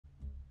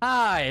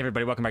Hi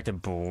everybody, welcome back to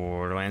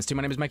Borderlands 2.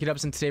 My name is Mikey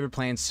Dubs and today we're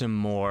playing some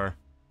more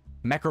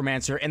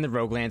Necromancer in the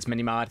Roguelands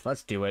mini-mod.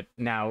 Let's do it.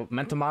 Now,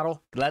 mental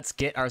model, let's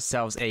get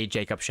ourselves a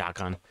Jacob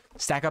shotgun.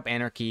 Stack up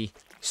Anarchy,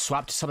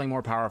 swap to something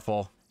more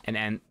powerful,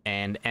 and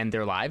end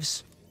their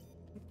lives.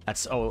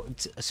 That's,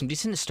 some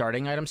decent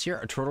starting items here.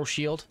 A turtle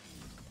shield.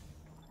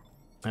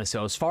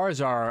 So as far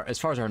as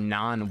our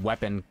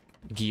non-weapon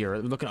gear,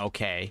 looking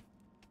okay.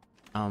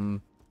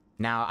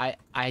 Now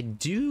I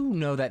do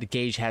know that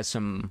Gage has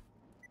some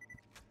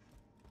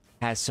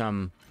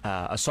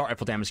assault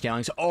rifle damage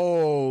scaling. So,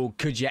 oh,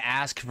 could you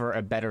ask for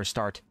a better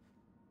start?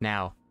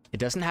 Now, it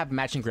doesn't have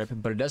matching grip,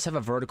 but it does have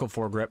a vertical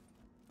foregrip.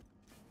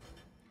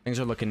 Things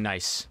are looking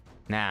nice.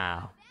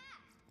 Now,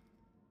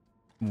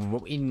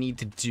 what we need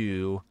to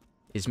do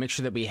is make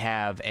sure that we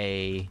have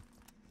a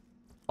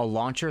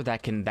launcher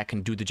that can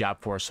do the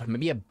job for us.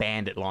 Maybe a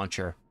bandit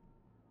launcher.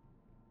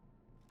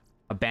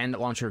 A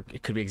bandit launcher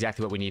could be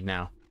exactly what we need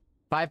now.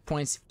 5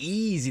 points,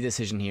 easy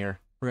decision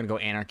here. We're gonna go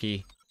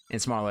Anarchy.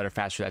 And smaller, lighter,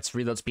 faster. That's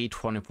reload speed,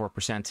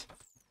 24%.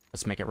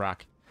 Let's make it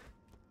rock.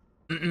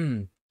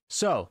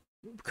 So,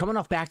 coming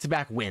off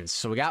back-to-back wins.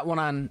 So we got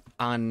one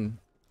on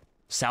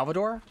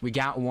Salvador. We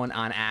got one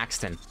on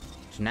Axton.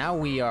 So now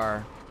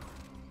we're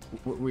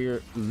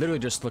literally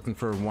just looking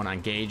for one on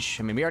Gage.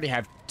 I mean, we already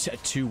have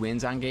two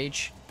wins on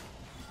Gage.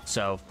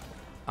 So,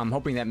 I'm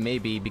hoping that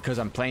maybe, because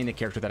I'm playing the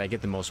character that I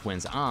get the most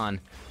wins on,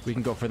 we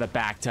can go for the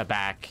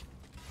back-to-back.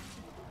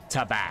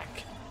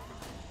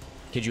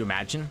 Could you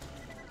imagine?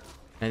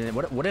 And then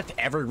what if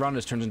every run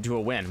just turns into a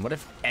win? What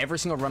if every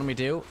single run we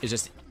do is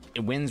just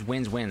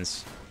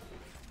wins?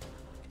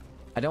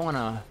 I don't want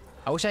to...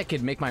 I wish I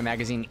could make my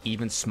magazine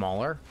even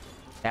smaller.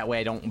 That way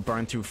I don't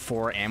burn through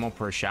 4 ammo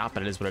per shot,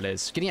 but it is what it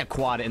is. Getting a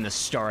quad in the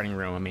starting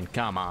room, I mean,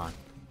 come on.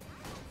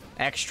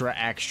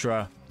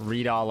 Extra,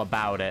 read all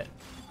about it.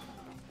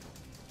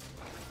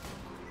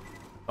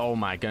 Oh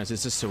my goodness,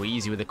 this is so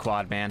easy with the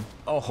quad, man.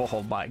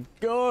 Oh my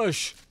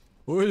gosh!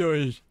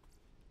 Alright,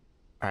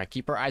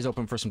 keep our eyes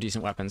open for some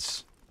decent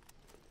weapons.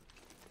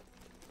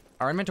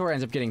 Our inventory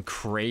ends up getting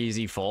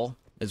crazy full,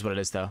 is what it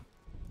is, though.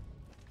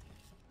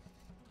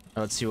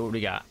 Let's see what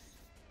we got.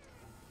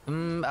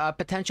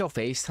 Potential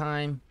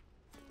FaceTime.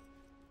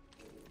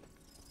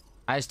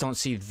 I just don't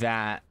see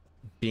that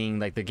being,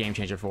 like, the game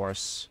changer for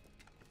us.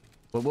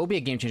 What will be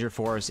a game changer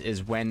for us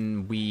is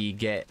when we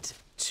get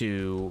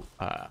to,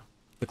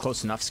 the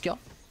close enough skill.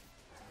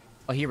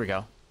 Oh, here we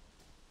go.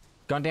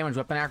 Gun damage,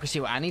 weapon accuracy.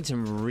 Well, I need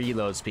some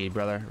reload speed,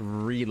 brother.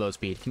 Reload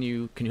speed. Can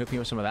you hook me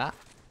with some of that?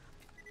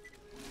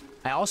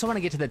 I also want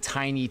to get to the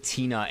Tiny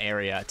Tina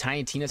area.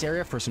 Tiny Tina's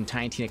area for some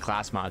Tiny Tina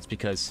class mods,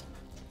 because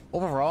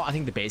overall, I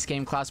think the base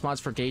game class mods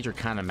for Gage are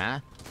kind of meh,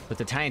 but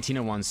the Tiny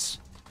Tina ones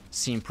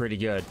seem pretty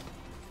good.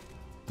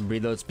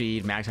 Reload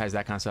speed, mag size,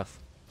 that kind of stuff.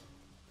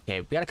 Okay,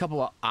 we got a couple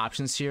of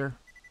options here.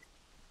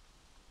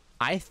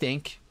 I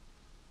think,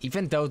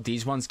 even though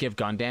these ones give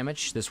gun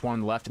damage, this one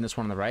on the left and this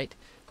one on the right,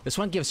 this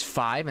one gives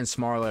 5 and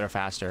smaller, lighter,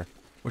 faster,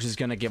 which is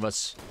going to give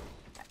us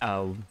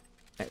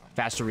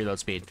faster reload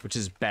speed, which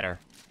is better.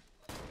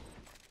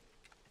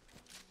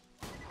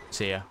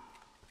 See ya.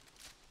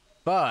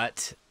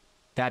 But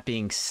that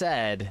being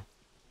said,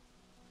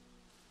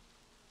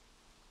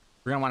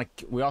 we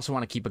also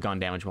want to keep a gun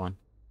damage one.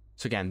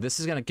 So again, this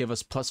is going to give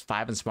us plus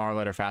 5 and smaller,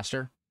 lighter,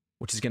 faster,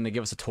 which is going to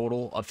give us a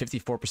total of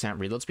 54%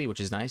 reload speed, which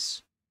is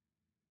nice.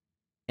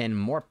 And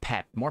more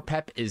pep. More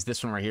pep is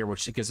this one right here,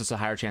 which gives us a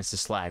higher chance to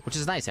slag, which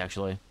is nice,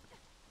 actually.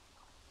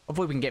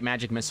 Hopefully we can get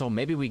magic missile.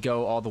 Maybe we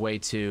go all the way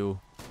to...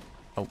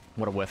 Oh,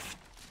 what a whiff.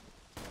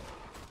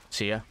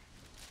 See ya.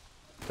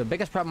 The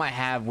biggest problem I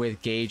have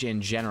with Gage in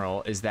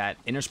general is that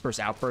intersperse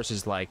outburst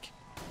is, like,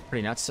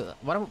 pretty nuts.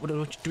 What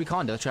do we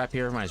call it? Death trap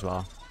here? Might as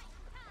well.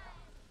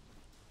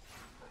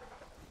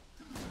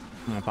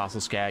 Apostle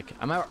Skag.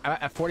 I'm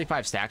at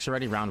 45 stacks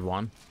already, round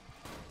 1.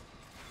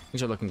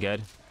 These are looking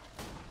good.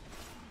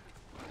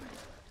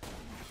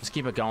 Let's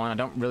keep it going. I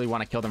don't really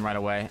want to kill them right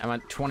away. I'm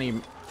at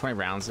 20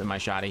 rounds in my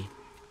shotty.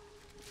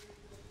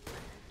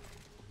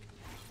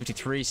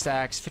 53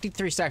 stacks.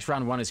 53 stacks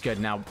round 1 is good.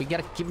 Now, we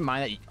gotta keep in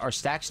mind that our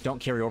stacks don't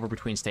carry over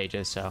between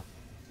stages, so...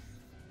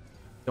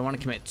 Don't want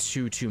to commit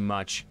too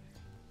much.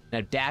 An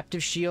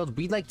adaptive shield.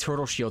 We like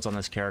turtle shields on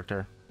this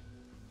character.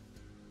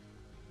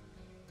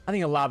 I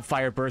think a lob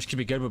fire burst could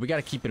be good, but we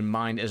gotta keep in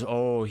mind is...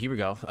 Oh, here we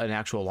go. An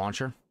actual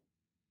launcher.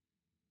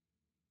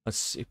 Let's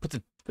see, put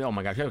the... Oh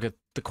my gosh, we gotta get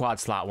the quad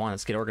slot 1.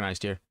 Let's get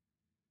organized here.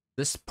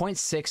 This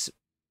 0.6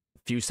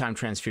 fuse time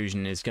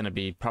transfusion is gonna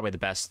be probably the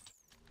best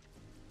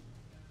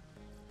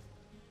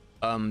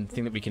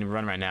thing that we can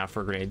run right now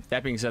for a grenade.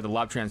 That being said, the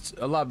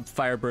lob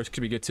fire burst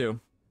could be good too.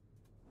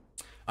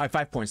 All right,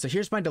 5 points. So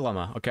here's my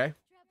dilemma, okay?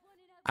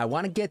 I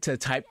want to get to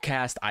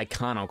typecast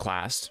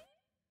iconoclast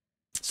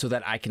so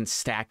that I can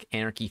stack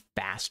Anarchy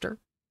faster.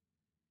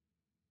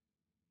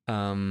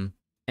 And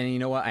you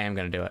know what? I am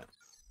going to do it.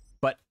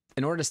 But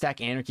in order to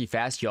stack Anarchy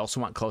fast, you also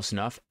want close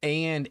enough.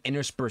 And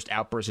interspersed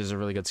outburst is a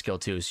really good skill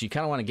too. So you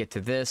kind of want to get to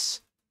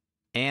this,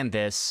 and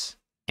this,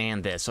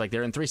 and this. So like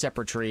they're in 3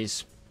 separate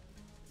trees.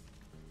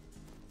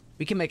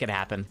 We can make it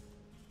happen.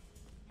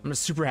 I'm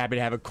just super happy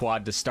to have a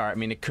quad to start. I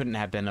mean, it couldn't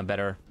have been a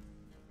better...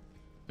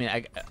 I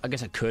mean, I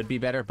guess it could be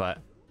better, but...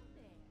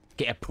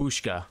 Get a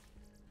pushka.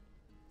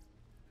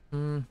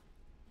 I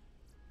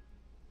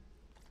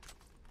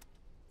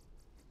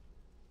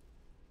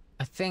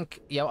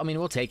think... Yeah, I mean,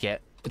 we'll take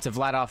it. It's a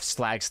Vladov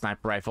Slag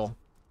Sniper Rifle.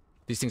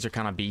 These things are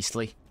kind of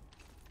beastly.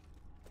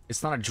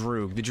 It's not a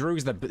Droog. The Droog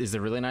is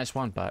the really nice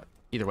one, but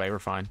either way, we're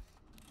fine.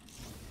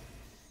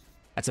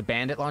 That's a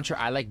Bandit launcher.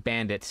 I like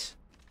Bandit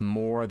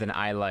more than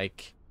I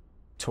like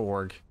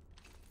Torg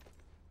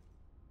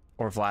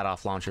or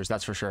Vladov launchers,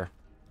 that's for sure.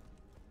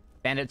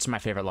 Bandit's my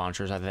favorite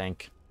launchers, I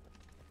think.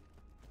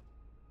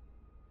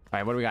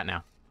 Alright, what do we got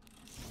now?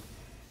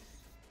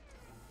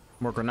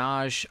 More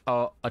Grenage.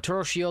 A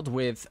Turtle Shield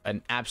with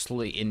an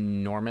absolutely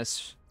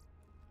enormous...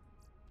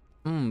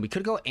 we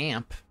could go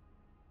Amp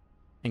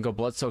and go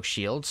Bloodsoaked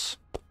Shields.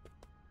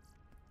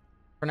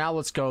 For now,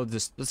 let's go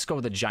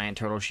with the giant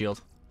Turtle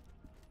Shield.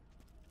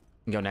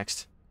 And go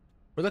next.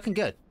 We're looking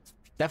good.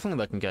 Definitely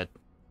looking good.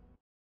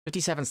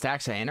 57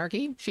 stacks of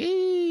Anarchy?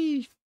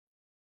 Sheesh.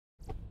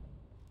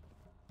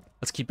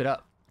 Let's keep it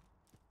up.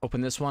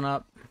 Open this one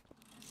up.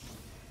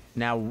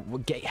 Now,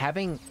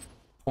 having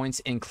points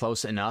in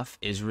close enough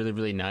is really,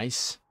 really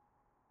nice.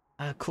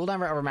 Cooldown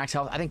right over max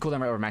health. I think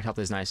cooldown right over max health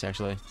is nice,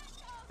 actually.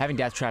 Having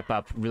Death Trap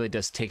up really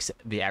just takes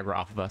the aggro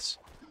off of us.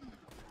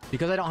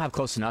 Because I don't have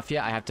close enough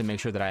yet, I have to make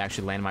sure that I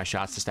actually land my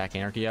shots to stack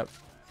Anarchy up.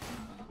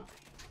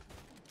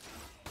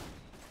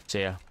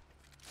 See ya.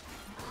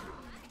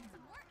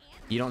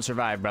 You don't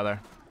survive, brother.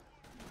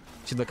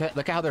 See, look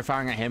at how they're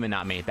firing at him and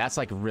not me. That's,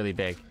 like, really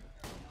big.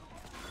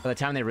 By the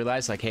time they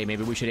realize, like, hey,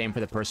 maybe we should aim for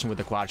the person with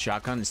the quad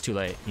shotgun, it's too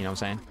late. You know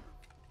what I'm saying?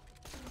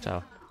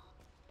 So.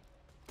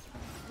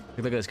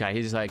 Look at this guy.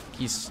 He's like,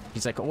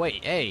 oh,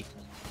 wait, hey.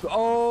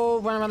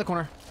 Oh, run around the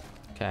corner.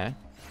 Okay.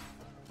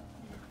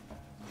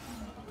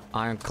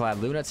 Ironclad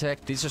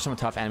Lunatic. These are some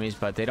tough enemies,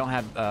 but they don't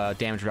have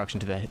damage reduction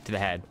to the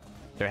head.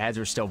 Their heads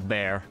are still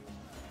bare.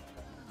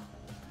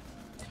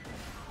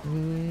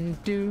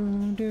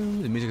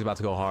 The music's about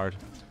to go hard.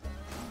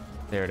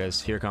 There it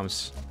is. Here it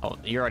comes. Oh,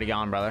 you're already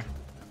gone, brother.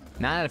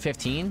 9 out of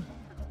 15.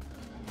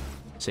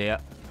 See ya.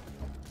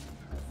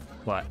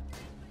 What?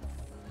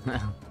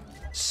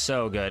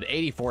 So good.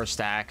 84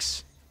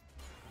 stacks.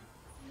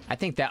 I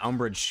think that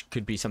umbrage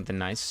could be something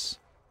nice.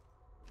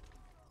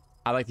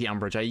 I like the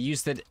umbrage. I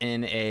used it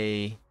in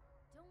a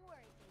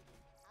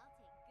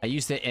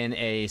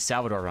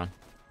Salvador run.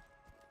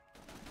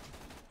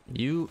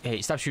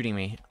 Hey, stop shooting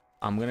me.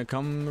 I'm gonna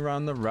come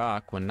around the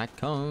rock. When I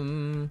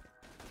come,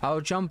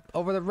 I'll jump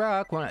over the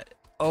rock.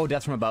 Oh,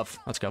 death from above.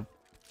 Let's go.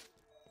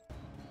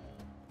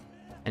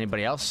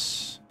 Anybody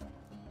else?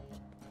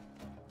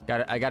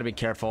 I gotta be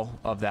careful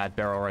of that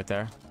barrel right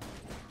there.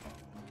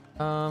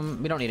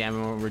 We don't need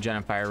ammo, regen,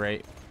 and fire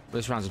rate.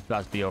 This round's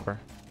about to be over.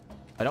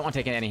 I don't want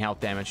to take any health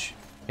damage.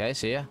 Okay,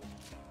 see ya.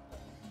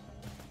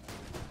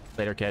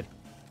 Later, kid.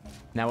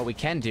 Now, what we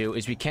can do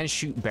is we can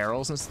shoot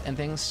barrels and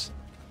things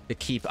to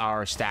keep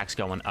our stacks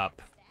going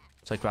up.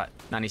 It's like about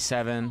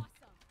 97.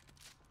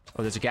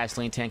 Oh, there's a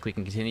gasoline tank. We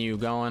can continue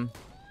going.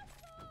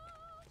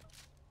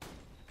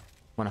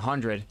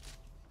 100.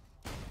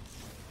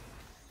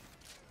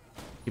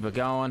 Keep it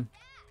going.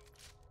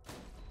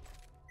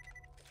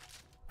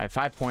 I have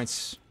 5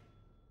 points.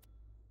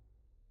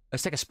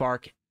 Let's take a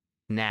spark.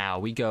 Now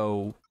we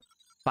go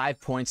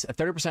 5 points, a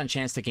 30%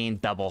 chance to gain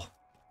double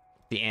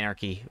the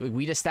Anarchy.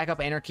 We just stack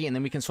up Anarchy and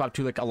then we can swap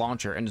to like a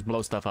launcher and just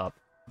blow stuff up.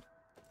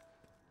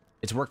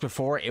 It's worked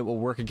before, it will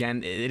work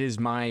again. It is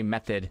my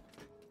method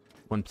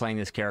when playing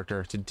this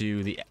character to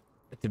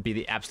be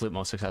the absolute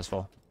most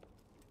successful.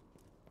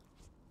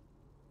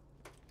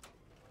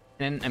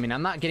 And I mean,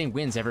 I'm not getting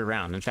wins every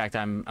round. In fact,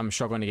 I'm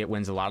struggling to get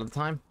wins a lot of the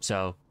time.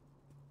 So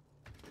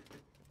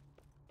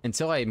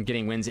until I'm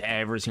getting wins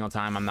every single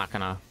time, I'm not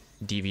gonna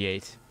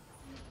deviate.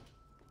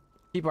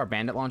 Keep our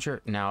bandit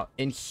launcher. Now,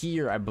 in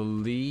here, I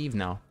believe...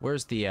 No.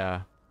 Where's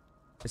the,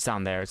 It's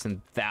down there. It's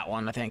in that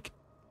one, I think.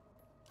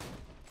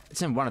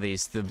 It's in one of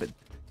these.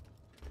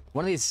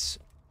 One of these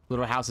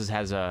little houses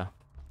has a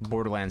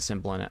Borderlands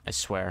symbol in it, I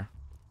swear.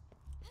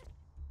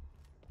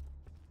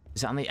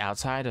 Is it on the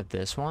outside of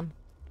this one?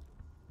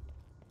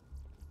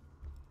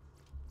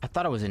 I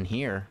thought it was in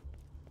here.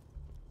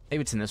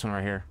 Maybe it's in this one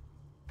right here.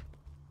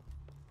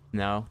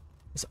 No.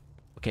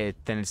 Okay,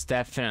 then it's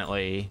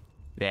definitely...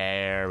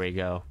 There we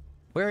go.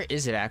 Where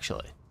is it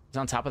actually? Is it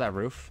on top of that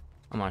roof?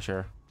 I'm not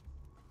sure.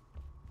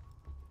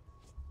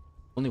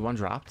 Only one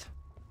dropped?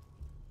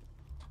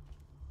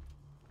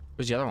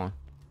 Where's the other one?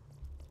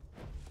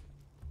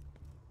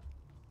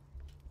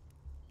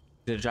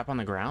 Did it drop on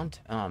the ground?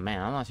 Oh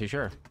man, I'm not too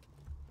sure.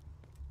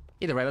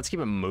 Either way, let's keep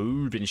it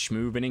moving,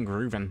 schmooving, and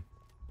grooving.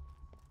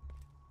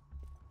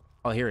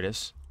 Oh, here it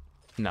is.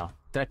 No.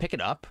 Did I pick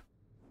it up?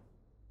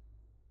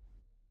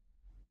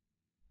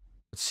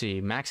 Let's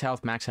see. Max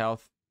health,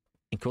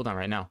 and cooldown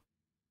right now.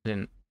 I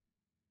didn't.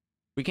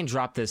 We can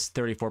drop this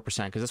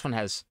 34% because this one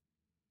has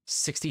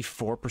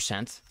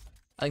 64%.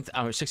 I think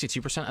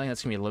 62%. I think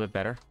that's gonna be a little bit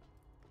better.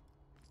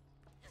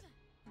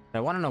 I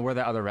want to know where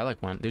that other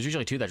relic went. There's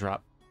usually 2 that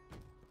drop.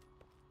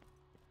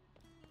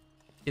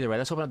 Either way,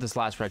 let's open up this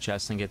last red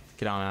chest and get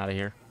on out of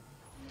here.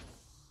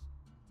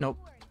 Nope.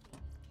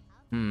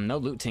 No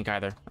loot tank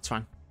either. That's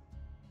fine.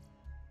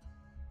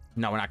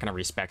 No, we're not gonna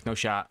respec. No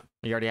shot.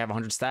 We already have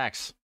 100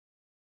 stacks.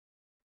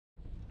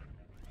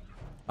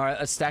 All right,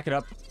 let's stack it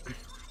up.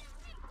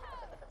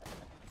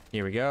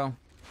 Here we go.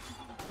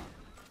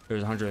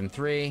 There's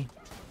 103,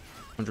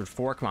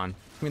 104. Come on,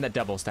 give me that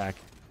double stack.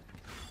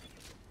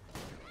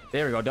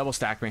 There we go. Double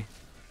stack me.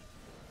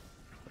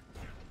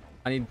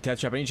 I need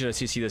touch up. I need you to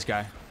CC this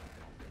guy.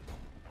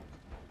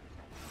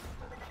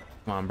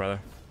 Come on, brother.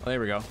 Oh, there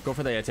we go. Go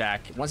for the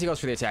attack. Once he goes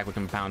for the attack, we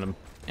can pound him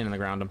in the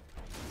ground him.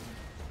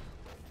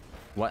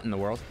 What in the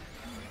world?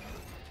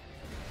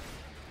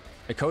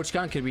 A coach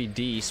gun could be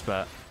decent,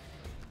 but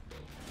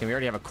okay, we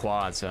already have a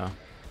quad, so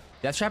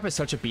Death Trap is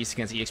such a beast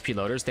against EXP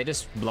loaders. They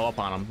just blow up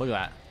on him. Look at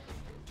that.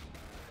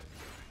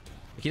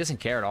 Like, he doesn't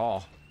care at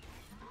all.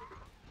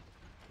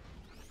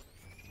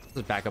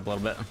 Let's back up a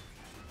little bit.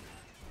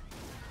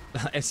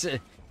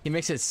 He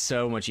makes it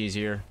so much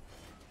easier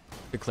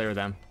to clear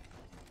them.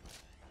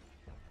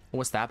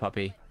 What's that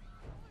puppy?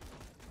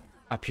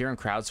 Appear in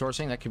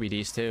crowdsourcing? That could be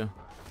decent too.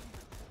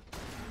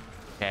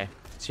 Okay,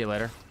 see you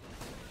later.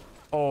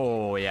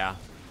 Oh, yeah.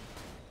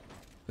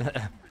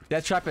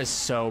 That trap is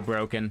so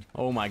broken.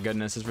 Oh my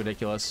goodness, it's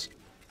ridiculous.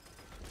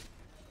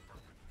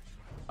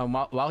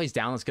 While he's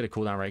down, let's get a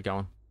cooldown rate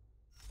going.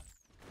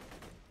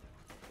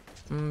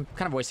 Kind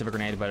of a waste of a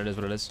grenade, but it is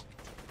what it is.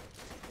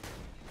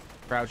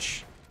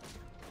 Crouch.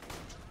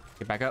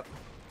 Get back up.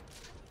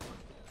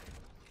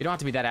 You don't have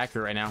to be that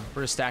accurate right now.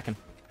 We're just stacking.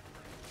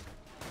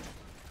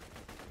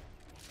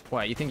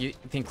 What, you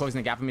think closing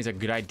the gap on me is a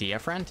good idea,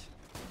 friend?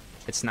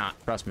 It's not,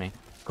 trust me.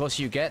 The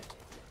closer you get,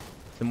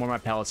 the more my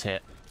pellets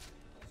hit.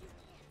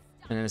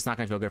 And then it's not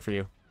gonna feel good for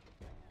you.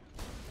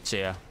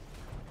 See ya.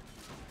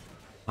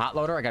 Hot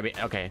loader, I gotta be,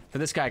 okay. For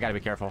this guy, I gotta be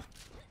careful.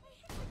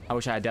 I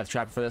wish I had death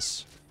trap for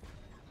this.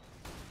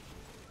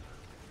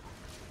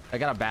 I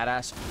got a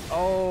badass.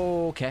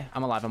 Oh, okay.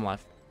 I'm alive, I'm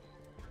alive.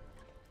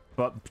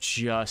 But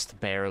just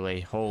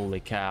barely. Holy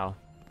cow.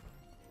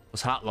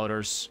 Those hot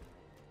loaders.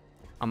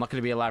 I'm lucky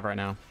to be alive right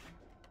now.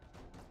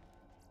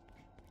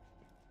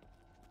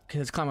 Okay,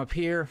 let's climb up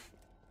here.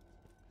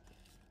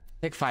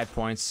 Take 5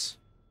 points.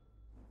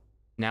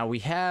 Now we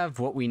have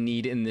what we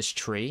need in this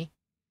tree.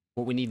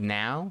 What we need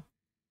now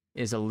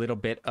is a little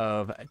bit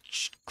of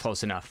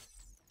close enough.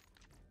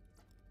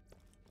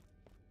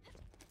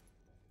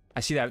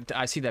 I see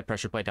that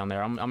pressure plate down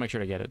there. I'll make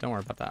sure to get it. Don't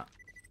worry about that.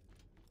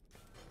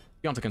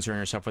 You don't have to concern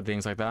yourself with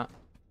things like that.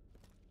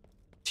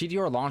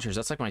 TDR launchers,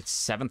 that's like my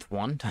 7th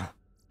one.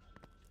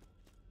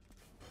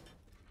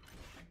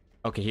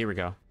 Okay, here we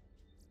go.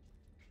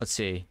 Let's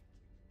see.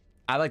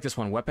 I like this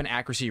one. Weapon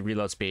accuracy,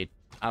 reload speed.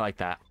 I like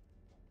that.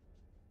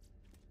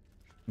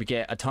 We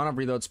get a ton of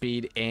reload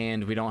speed,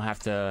 and we don't have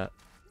to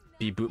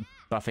be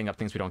buffing up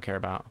things we don't care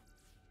about.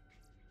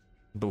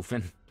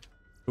 Boofing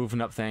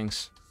up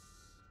things.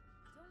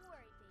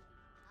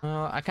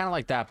 I kind of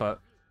like that, but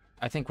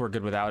I think we're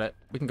good without it.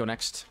 We can go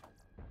next.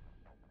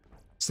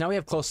 So now we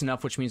have close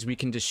enough, which means we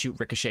can just shoot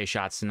ricochet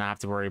shots and not have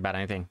to worry about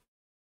anything.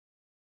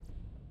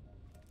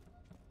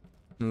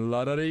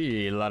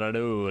 La-da-dee,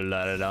 la-da-doo,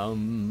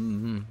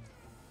 la-da-dum.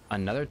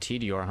 Another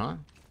TDR, huh?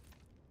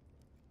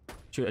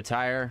 Shoot a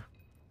tire.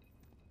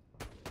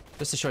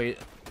 Just to show you.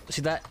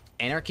 See, that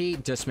Anarchy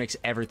just makes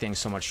everything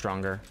so much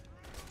stronger.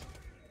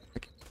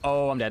 Like,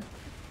 oh, I'm dead.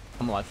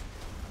 I'm alive.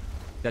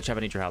 Dutch, I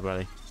need your help,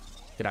 buddy.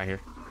 Get out of here.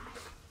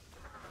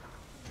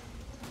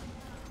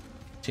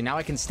 See, now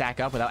I can stack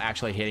up without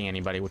actually hitting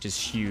anybody, which is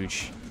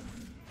huge.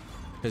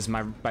 Because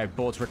my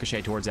bullets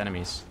ricochet towards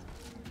enemies.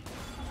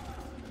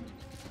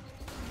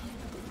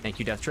 Thank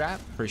you, Death Trap.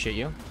 Appreciate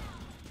you.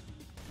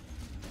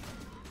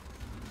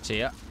 See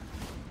ya.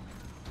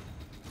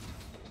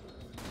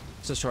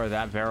 Let's destroy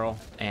that barrel,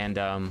 and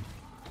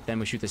then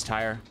we shoot this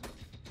tire.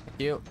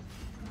 Thank you.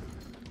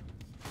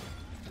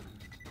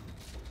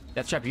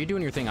 Death Trap, you're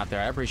doing your thing out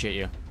there. I appreciate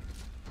you.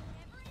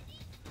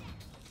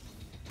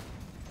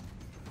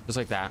 Just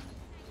like that.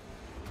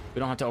 We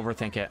don't have to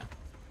overthink it.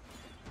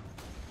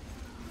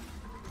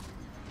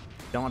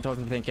 Don't have to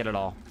overthink it at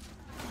all.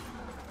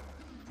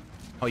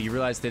 Oh, you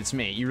realize that it's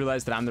me. You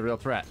realize that I'm the real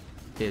threat.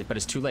 Yeah, but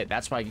it's too late.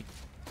 That's why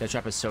that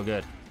trap is so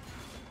good.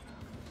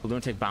 The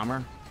lunatic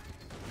bomber.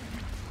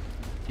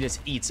 He just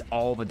eats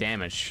all the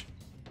damage.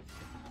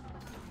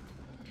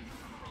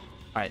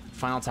 Alright,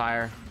 final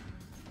tire.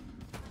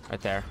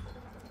 Right there.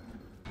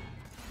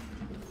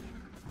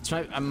 This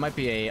might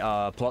be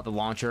a pull out the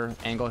launcher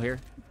angle here.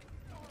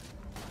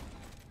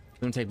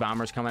 Lunatic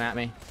bomber's coming at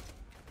me.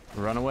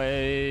 Run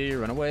away,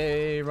 run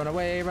away, run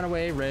away, run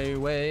away, ray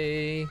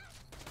away.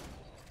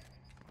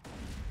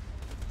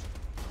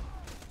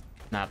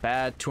 Not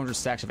bad. 200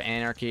 stacks of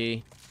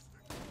Anarchy.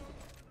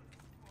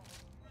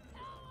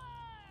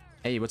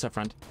 Hey, what's up,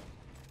 friend?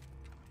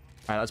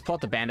 Alright, let's pull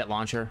out the bandit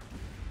launcher.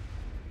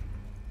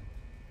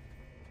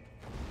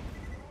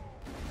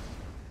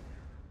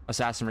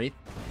 Assassin Wreath.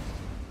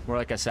 More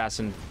like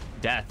Assassin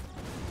Death.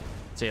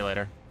 See you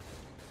later.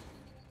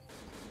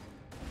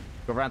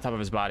 Go right on top of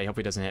his body. Hope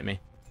he doesn't hit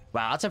me.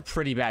 Wow, that's a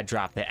pretty bad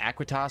drop. The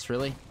Aquitas,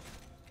 really?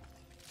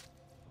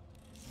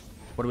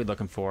 What are we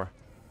looking for?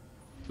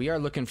 We are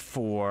looking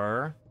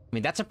for... I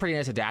mean, that's a pretty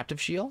nice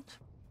adaptive shield.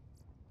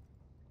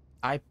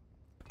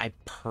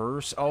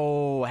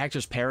 Oh,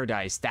 Hector's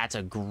Paradise. That's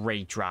a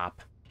great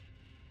drop.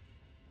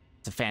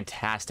 It's a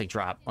fantastic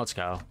drop. Let's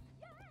go.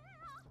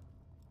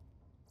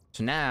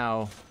 So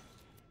now...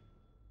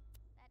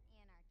 That Anarchy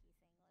thing looks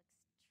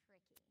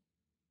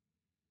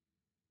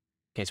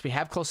tricky. Okay, so we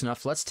have close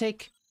enough. Let's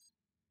take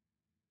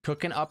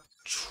Cooking Up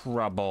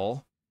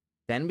Trouble.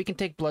 Then we can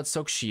take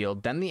Bloodsoaked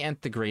Shield. Then the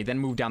Nth Degree. Then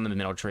move down the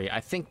middle tree. I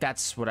think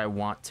that's what I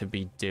want to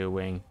be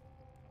doing.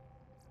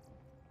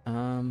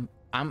 I'm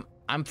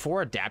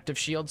for adaptive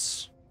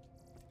shields.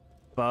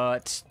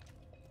 But...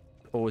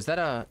 Oh, is that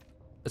a...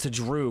 That's a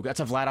Droog. That's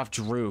a Vladoff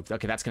Droog.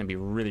 Okay, that's going to be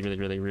really, really,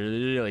 really,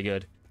 really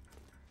good.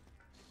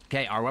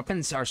 Okay, our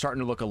weapons are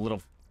starting to look a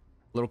little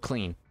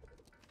clean.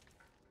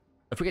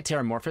 If we get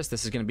Terramorphous,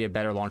 this is going to be a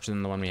better launcher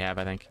than the one we have,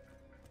 I think.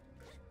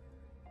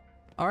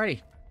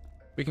 Alrighty.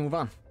 We can move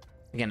on.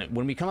 Again,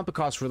 when we come up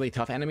across really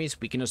tough enemies,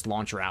 we can just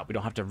launch her out. We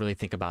don't have to really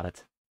think about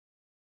it.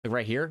 Like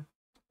right here.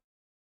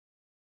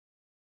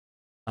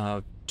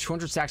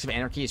 200 stacks of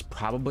Anarchy is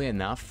probably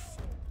enough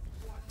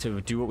to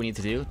do what we need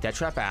to do. Death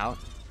Trap out.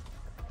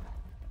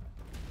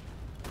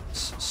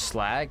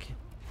 Slag.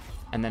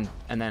 And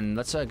then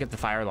let's get the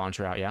Fire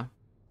Launcher out, yeah?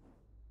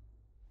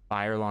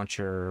 Fire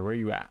Launcher, where are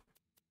you at?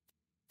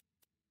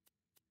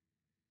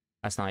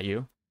 That's not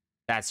you.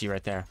 That's you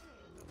right there.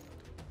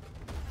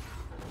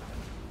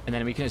 And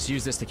then we can just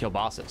use this to kill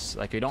bosses.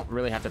 Like, we don't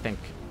really have to think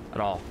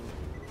at all.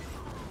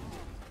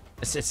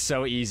 It's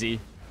so easy.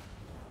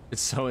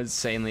 It's so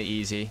insanely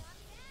easy.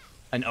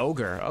 An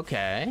Ogre,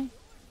 okay.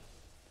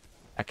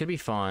 That could be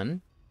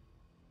fun.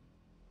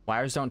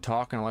 Wires Don't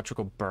Talk and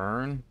Electrical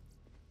Burn.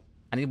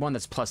 I need one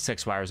that's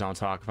 +6 Wires Don't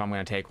Talk if I'm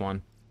going to take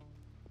one.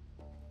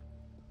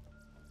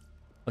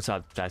 What's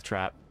up, Death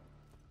Trap?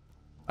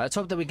 Let's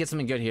hope that we get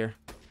something good here.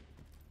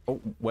 Oh,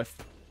 whiff.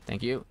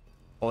 Thank you.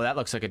 Oh, that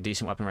looks like a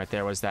decent weapon right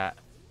there. What's that?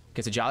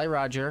 Gets a Jolly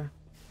Roger,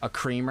 a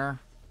Creamer,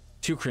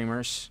 2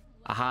 Creamers,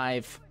 a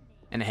Hive,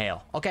 and a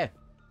Hail. Okay.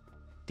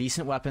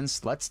 Decent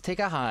weapons. Let's take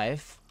a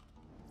Hive.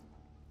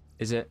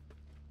 Is it?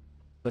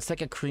 Let's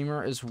take a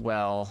Creamer as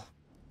well.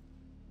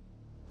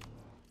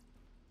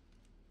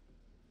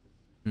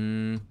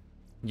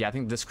 Yeah, I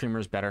think this Creamer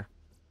is better.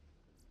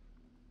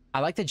 I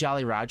like the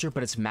Jolly Roger,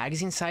 but its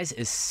magazine size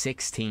is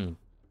 16.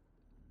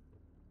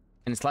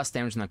 And it's less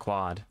damage than the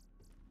quad.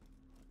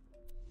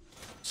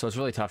 So it's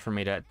really tough for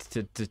me to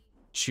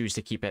choose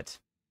to keep it.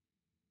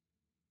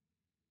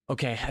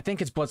 Okay, I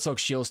think it's Bloodsoaked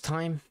Shields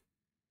time.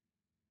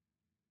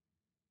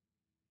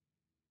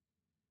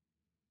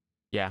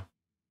 Yeah.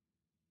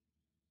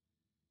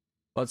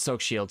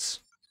 Bloodsoaked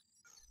Shields.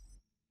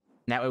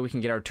 And that way we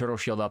can get our turtle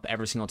shield up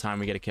every single time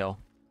we get a kill.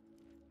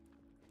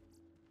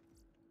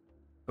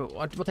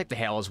 We'll take the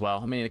Hail as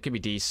well. I mean, it could be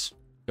Deece.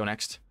 Go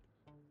next.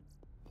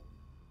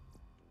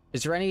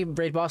 Is there any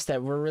raid boss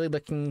that we're really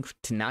looking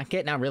to not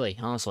get? Not really,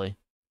 honestly.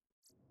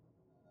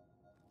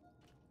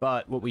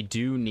 But what we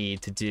do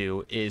need to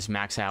do is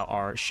max out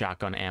our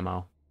shotgun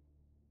ammo.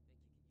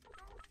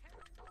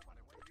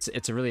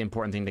 It's a really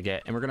important thing to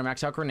get. And we're going to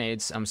max out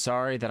grenades. I'm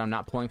sorry that I'm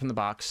not pulling from the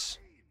box.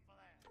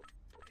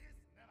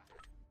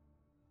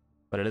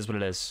 But it is what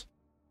it is.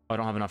 Oh, I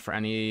don't have enough for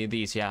any of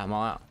these. Yeah, I'm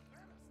all out.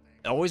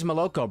 Always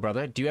Maloko,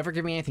 brother. Do you ever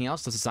give me anything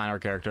else to assign our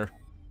character?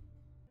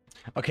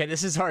 Okay,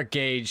 this is our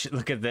gauge.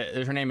 Look at that.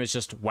 Her name is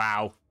just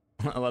WoW.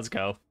 Let's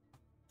go.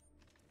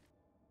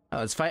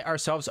 Let's fight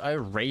ourselves a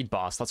raid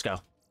boss. Let's go.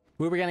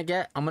 Who are we gonna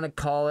get? I'm gonna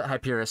call it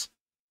Hyperus.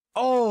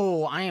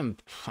 Oh, I'm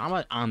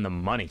on the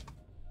money.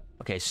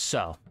 Okay,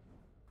 so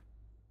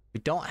we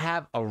don't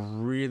have a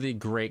really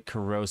great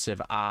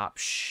corrosive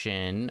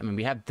option. I mean,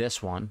 we have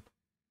this one.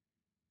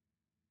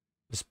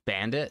 This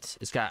Bandit.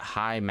 It's got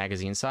high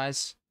magazine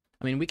size.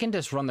 I mean, we can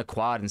just run the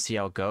quad and see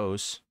how it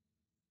goes.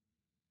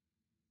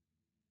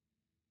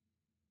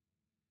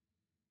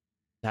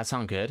 That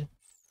sound good?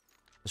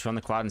 Let's run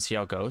the quad and see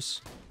how it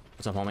goes.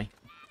 What's up, homie?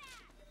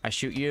 I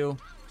shoot you.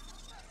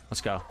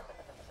 Let's go.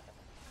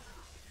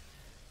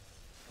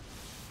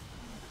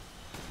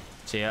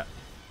 See ya.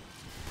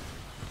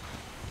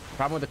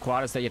 Problem with the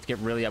quad is that you have to get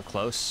really up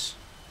close.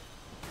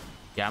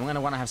 Yeah, I'm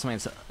gonna want to have something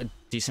that's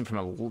decent from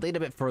a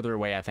little bit further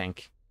away, I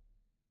think.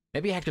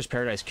 Maybe Hector's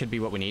Paradise could be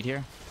what we need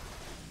here.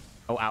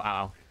 Oh, ow,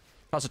 ow, ow.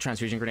 Toss a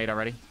transfusion grenade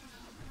already.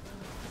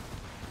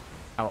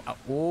 Ow, ow.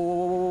 Whoa,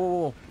 whoa, whoa,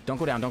 whoa, whoa. Don't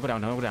go down, don't go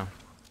down, don't go down.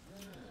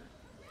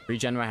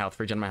 Regen my health,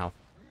 regen my health.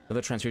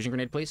 Another transfusion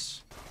grenade,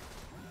 please.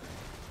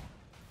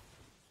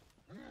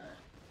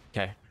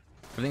 Okay.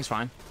 Everything's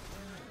fine.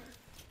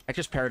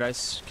 Hector's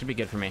Paradise could be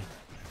good for me.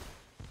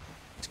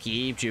 Let's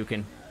keep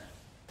juking.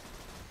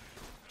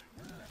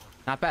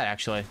 Not bad,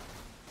 actually.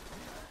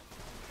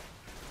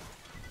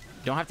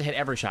 You don't have to hit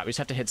every shot. We just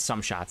have to hit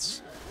some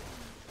shots.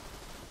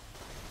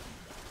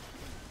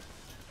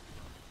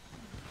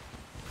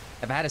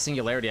 If I had a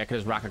singularity, I could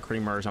just rock a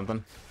Creamer or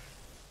something.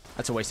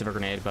 That's a waste of a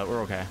grenade, but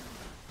we're okay.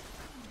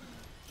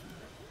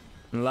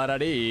 La da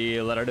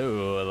dee, la da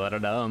do, la da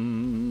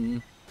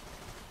dum.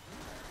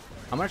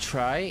 I'm gonna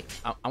try.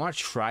 I want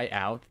to try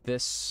out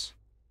this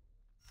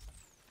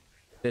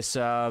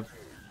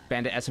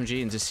Bandit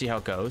SMG and just see how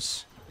it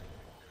goes.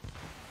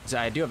 So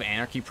I do have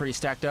Anarchy pretty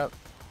stacked up.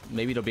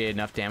 Maybe it'll be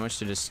enough damage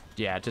to just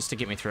to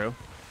get me through.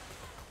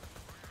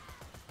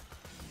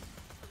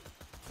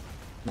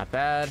 Not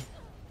bad.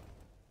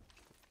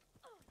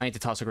 I need to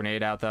toss a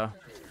grenade out though.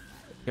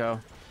 Go.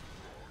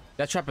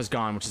 That trap is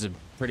gone, which is a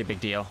pretty big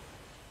deal.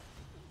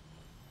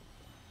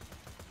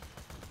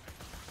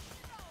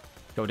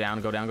 Go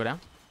down, go down, go down.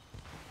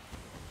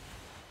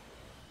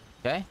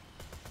 Okay.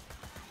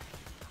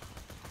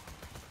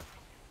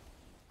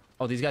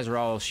 Oh, these guys are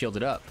all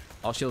shielded up.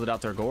 All shielded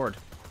out their gourd.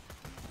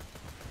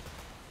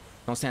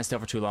 Don't stand still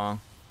for too long.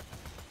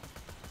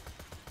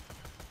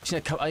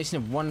 I just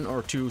need 1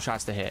 or 2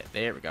 shots to hit.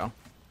 There we go.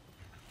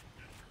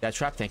 That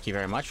trap, thank you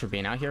very much for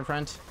being out here,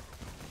 friend.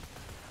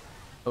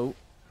 Oh.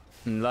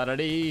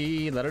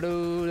 La-da-dee,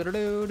 la-da-doo,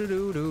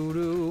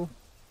 la-da-doo-doo-doo-doo.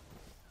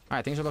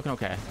 Alright, things are looking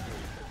okay.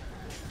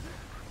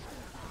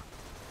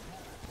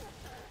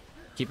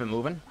 Keep it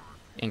moving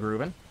and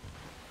grooving.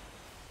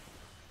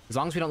 As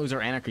long as we don't lose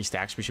our Anarchy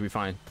stacks, we should be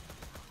fine.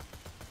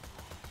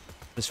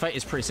 This fight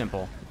is pretty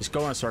simple. Just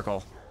go in a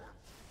circle.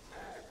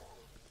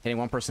 Hitting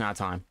one person at a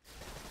time.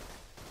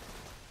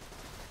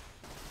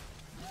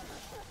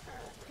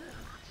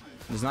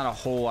 There's not a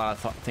whole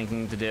lot of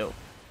thinking to do.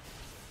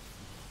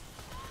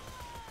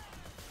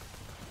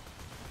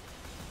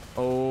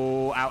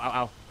 Oh, ow, ow,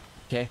 ow.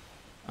 Okay.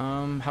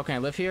 How can I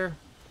live here?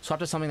 Swap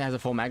to something that has a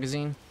full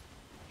magazine.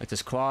 Like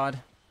this quad.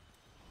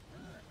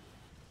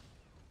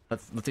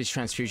 Let these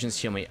transfusions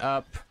heal me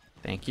up.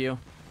 Thank you.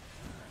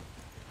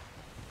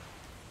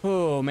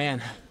 Oh,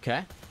 man.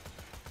 Okay.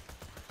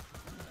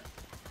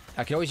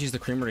 I could always use the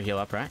creamer to heal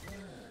up, right?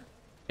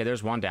 Okay,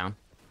 there's one down.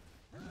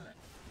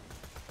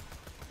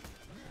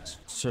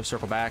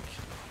 Circle back.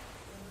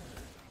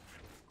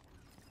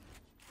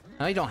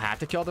 I know you don't have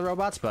to kill the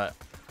robots, but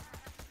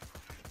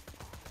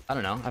I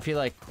don't know. I feel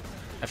like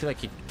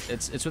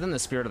it's within the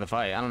spirit of the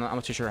fight. I don't know. I'm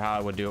not too sure how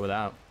I would do it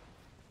without.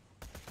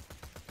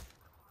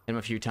 Hit him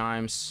a few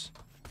times.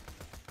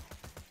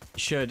 He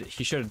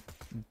should.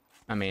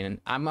 I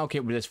mean, I'm okay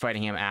with just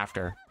fighting him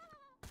after.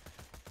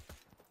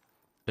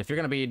 But if you're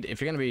gonna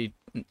be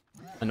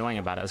annoying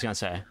about it, I was gonna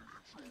say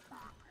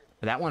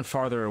that one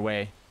farther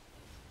away.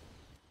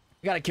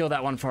 You gotta kill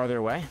that one farther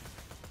away.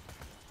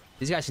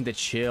 These guys need to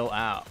chill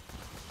out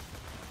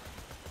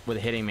with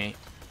hitting me.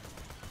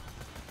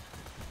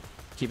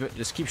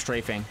 Just keep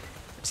strafing.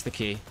 It's the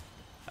key.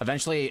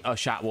 Eventually, a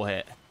shot will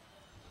hit.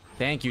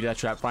 Thank you, Death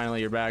Trap.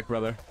 Finally, you're back,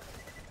 brother.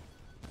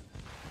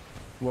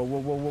 Whoa, whoa,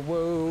 whoa, whoa,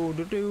 whoa.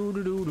 Do, do,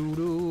 do, do, do,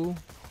 do.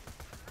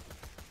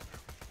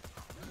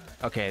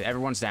 Okay,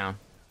 everyone's down.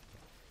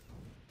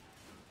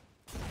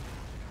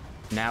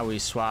 Now we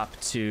swap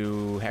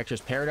to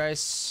Hector's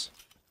Paradise.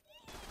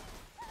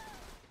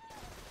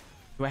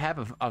 Do I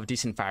have a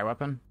decent fire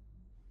weapon?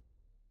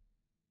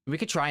 We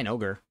could try an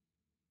ogre.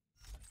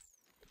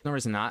 No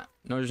reason not.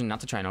 No reason not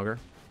to try an ogre.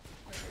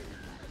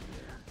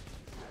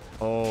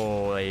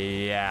 Oh,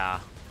 yeah.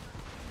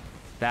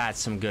 That's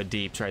some good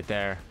deeps right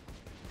there.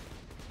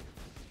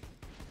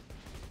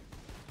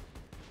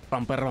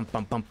 Bum, bum,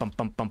 bum, bum, bum,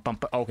 bum, bum, bum.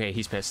 Okay,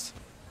 he's pissed.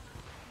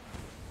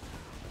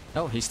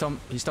 Oh, he's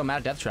still mad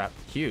at Death Trap.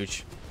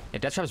 Huge. Yeah,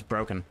 Death Trap's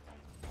broken.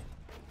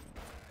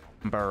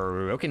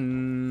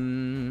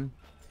 Broken.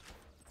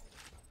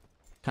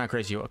 Kind of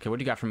crazy. Okay, what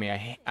do you got for me?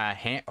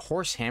 A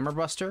horse hammer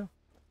buster?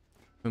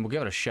 I mean, we'll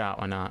give it a shot.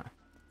 Why not?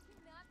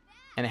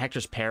 And a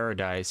Hector's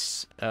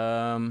Paradise.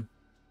 Fire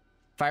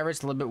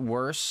rate's a little bit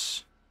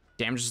worse.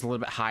 Damage is a little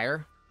bit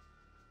higher.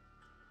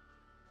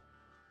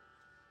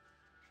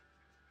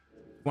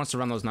 Who wants to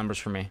run those numbers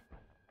for me?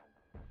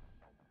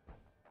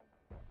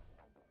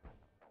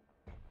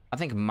 I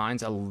think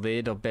mine's a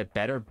little bit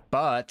better,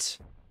 but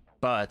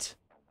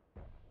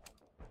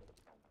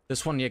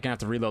this one you're gonna have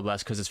to reload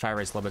less because its fire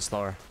rate's a little bit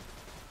slower.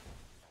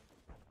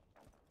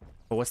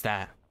 But what's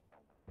that?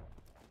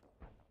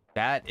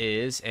 That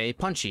is a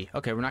punchy.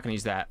 Okay, we're not gonna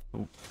use that.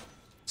 Ooh.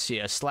 See,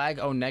 a slag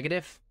O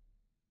negative.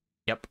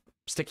 Yep,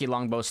 sticky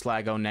longbow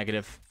slag O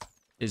negative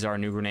is our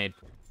new grenade.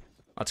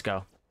 Let's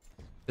go.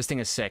 This thing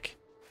is sick.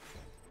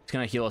 It's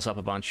gonna heal us up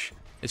a bunch.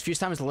 Its fuse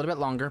time is a little bit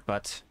longer,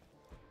 but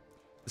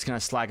it's gonna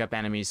slag up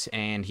enemies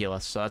and heal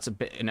us. So that's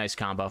a nice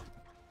combo.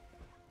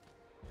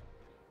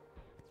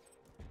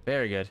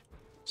 Very good.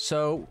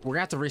 So we're gonna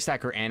have to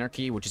restack our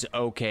Anarchy, which is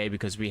okay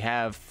because we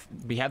have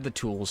the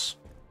tools.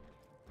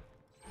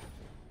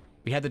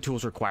 We had the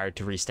tools required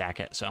to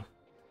restack it, so.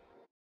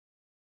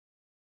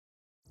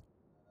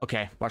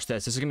 Okay, watch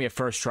this. This is gonna be a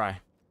first try.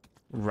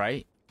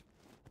 Right,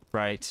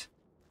 right,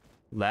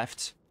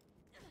 left,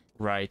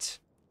 right,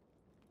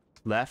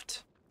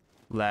 left,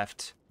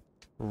 left,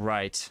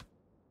 right,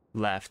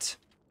 left,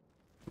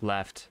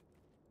 left,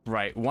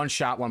 right. One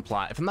shot, one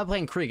plot. If I'm not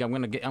playing Krieg, I'm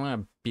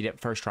gonna beat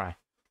it first try.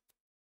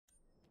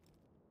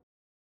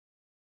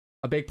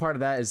 A big part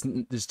of that is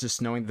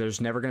just knowing that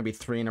there's never gonna be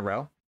 3 in a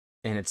row.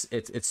 And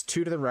it's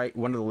two to the right,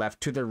 one to the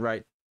left, to the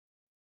right.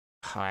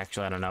 Oh,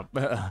 actually, I don't know.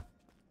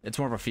 It's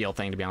more of a feel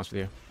thing, to be honest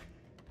with you.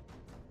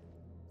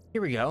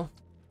 Here we go.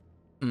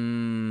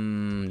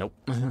 Nope.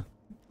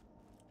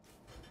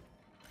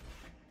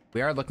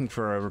 We are looking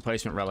for a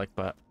replacement relic,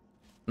 but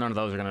none of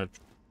those are gonna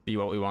be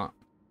what we want.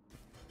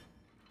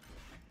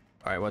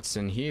 All right, what's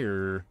in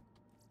here?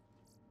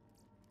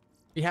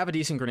 We have a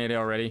decent grenade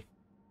already.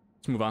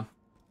 Let's move on.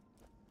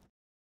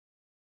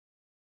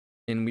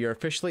 And we are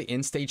officially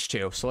in stage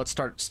 2, so let's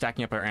start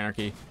stacking up our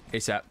Anarchy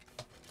ASAP.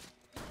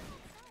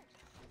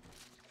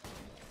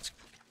 Let's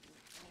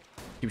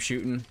keep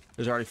shooting.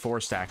 There's already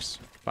 4 stacks.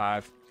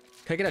 5.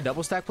 Can I get a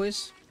double stack,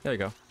 please? There you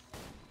go.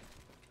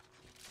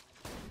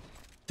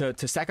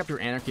 To stack up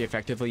your Anarchy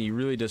effectively, you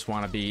really just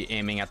want to be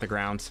aiming at the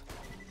ground.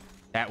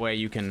 That way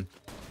you can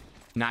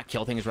not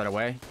kill things right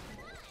away.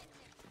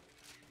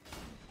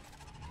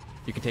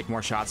 You can take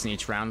more shots in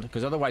each round,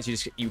 because otherwise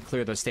you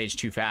clear the stage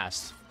too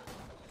fast.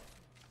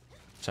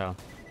 So,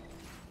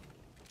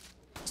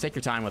 just take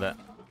your time with it.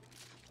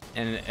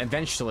 And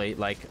eventually,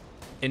 like,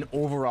 in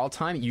overall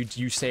time,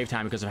 you save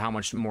time because of how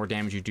much more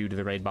damage you do to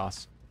the raid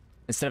boss.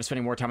 Instead of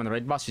spending more time on the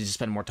raid boss, you just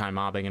spend more time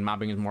mobbing, and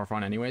mobbing is more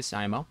fun anyways,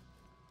 IMO.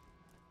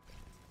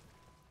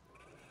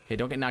 Okay,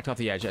 don't get knocked off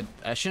the edge.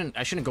 I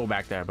shouldn't go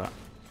back there, but...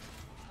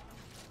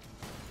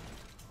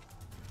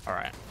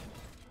 Alright.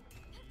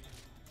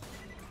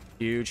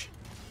 Huge.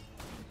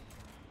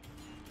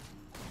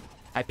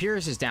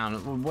 Hyperius is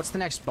down. What's the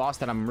next boss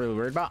that I'm really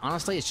worried about?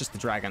 Honestly, it's just the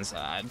dragons.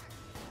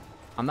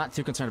 I'm not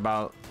too concerned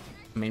about...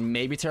 I mean,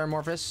 maybe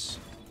Terramorphous.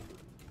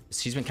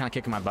 He's been kind of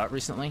kicking my butt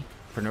recently.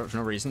 For no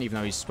reason, even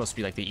though he's supposed to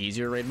be like the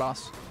easier raid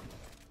boss.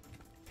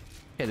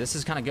 Okay, this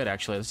is kind of good,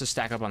 actually. Let's just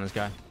stack up on this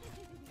guy.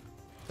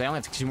 They only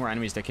have 2 more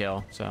enemies to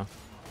kill, so...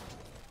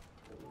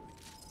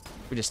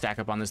 We just stack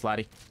up on this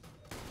laddie.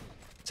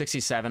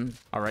 67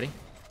 already.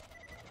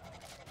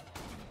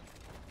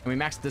 And we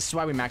maxed... This is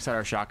why we maxed out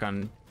our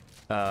shotgun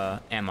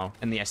ammo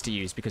and the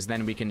SDUs, because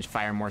then we can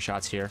fire more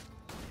shots here.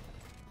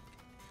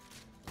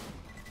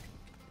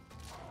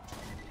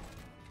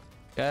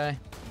 Okay.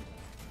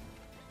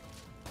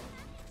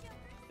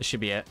 This should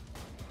be it.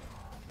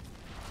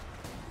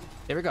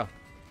 There we go.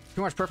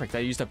 Pretty much perfect. I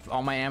used up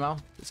all my ammo.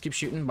 Let's keep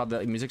shooting while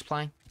the music's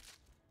playing.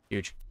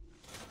 Huge.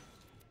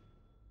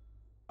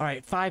 All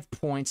right, 5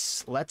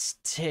 points. Let's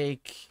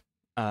take...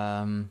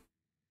 I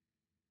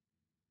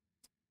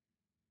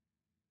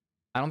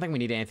don't think we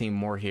need anything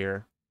more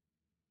here.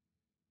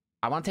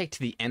 I want to take to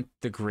the nth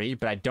degree,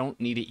 but I don't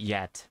need it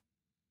yet.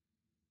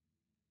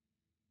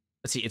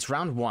 Let's see, it's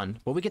round 1.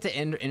 Will we get to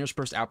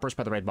interspersed outburst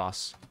by the raid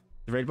boss?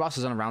 The raid boss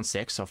is on round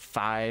 6, so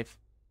 5,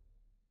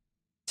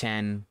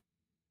 10.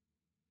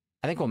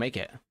 I think we'll make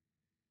it.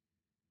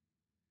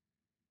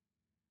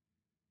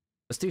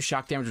 Let's do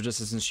shock damage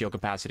resistance and shield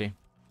capacity.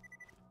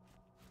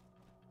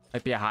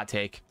 Might be a hot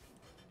take.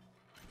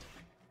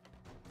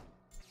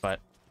 But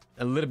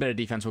a little bit of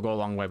defense will go a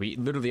long way. We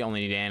literally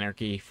only need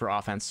Anarchy for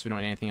offense. We don't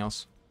need anything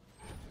else.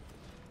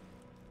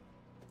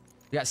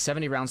 We got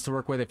 70 rounds to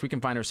work with. If we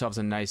can find ourselves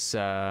a nice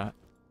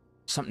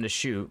something to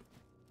shoot,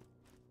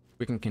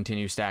 we can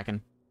continue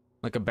stacking.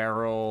 Like a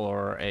barrel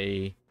or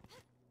a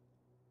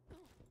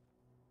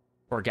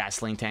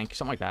gasoline tank,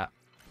 something like that.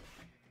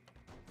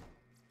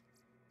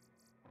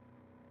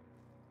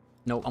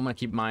 Nope, I'm gonna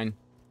keep mine.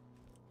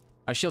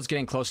 My shield's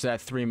getting close to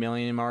that 3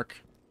 million mark.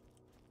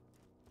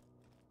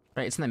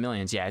 Right, it's in the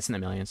millions. Yeah, it's in the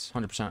millions.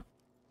 100%.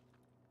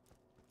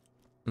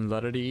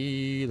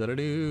 La-da-dee,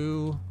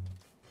 la-da-doo.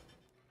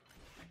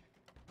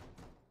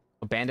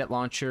 A bandit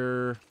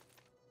launcher.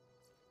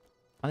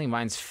 I think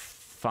mine's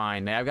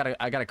fine. I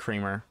got a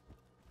creamer.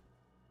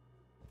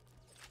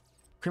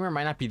 Creamer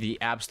might not be the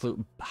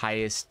absolute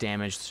highest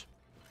damaged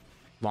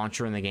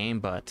launcher in the game,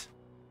 but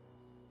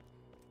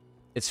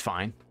it's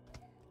fine.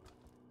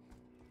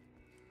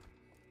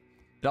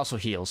 It also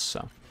heals,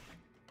 so.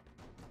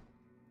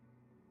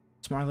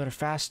 Smart letter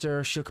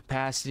faster, shield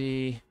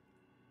capacity.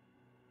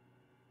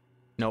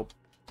 Nope.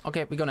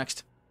 Okay, we go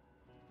next.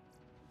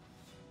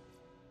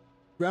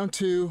 Round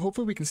 2.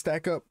 Hopefully we can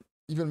stack up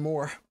even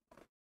more.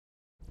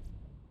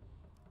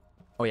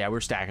 Oh yeah,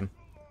 we're stacking.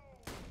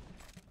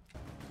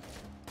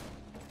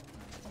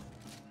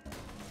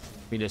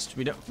 We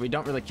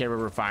don't really care where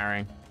we're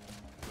firing.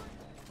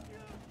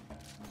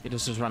 You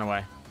just run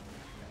away.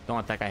 Don't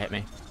let that guy hit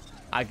me.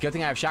 Good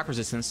thing I have shock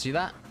resistance. See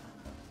that?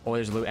 Oh,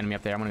 there's a loot enemy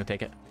up there. I'm gonna go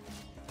take it.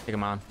 Take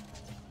him on.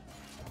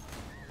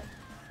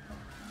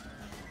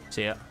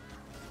 See ya.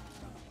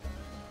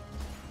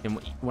 And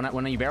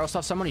when you barrel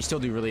stuff someone, you still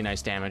do really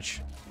nice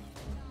damage.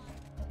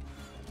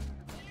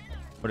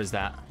 What is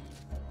that?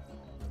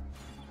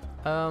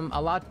 A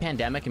lot of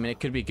pandemic. I mean, it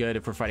could be good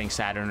if we're fighting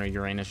Saturn or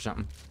Uranus or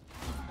something.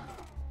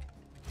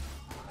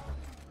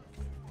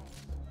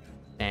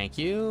 Thank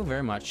you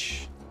very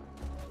much.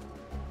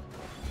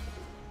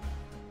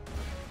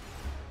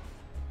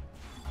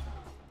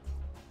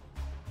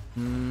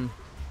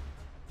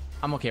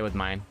 I'm okay with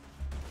mine.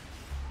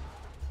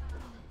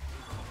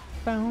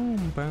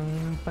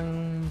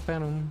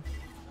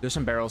 There's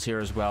some barrels here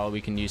as well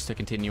we can use to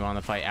continue on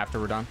the fight after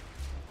we're done.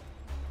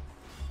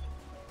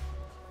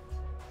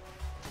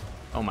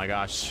 Oh my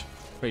gosh.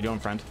 What are you doing,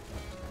 friend?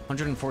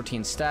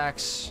 114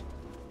 stacks.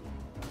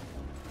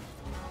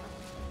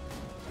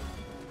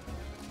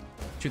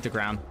 Shoot the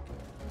ground.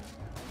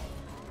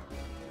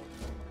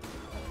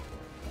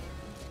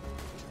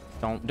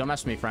 Don't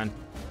mess with me, friend.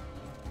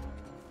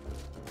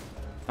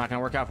 Not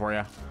gonna work out for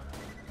you.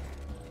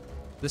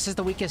 This is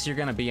the weakest you're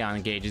gonna be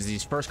on Gage, is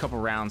these first couple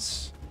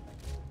rounds.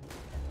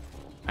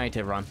 I need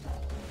to run.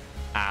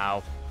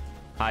 Ow.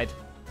 Hide.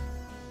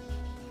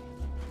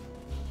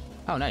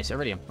 Oh, nice.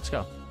 Iridium. Let's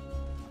go.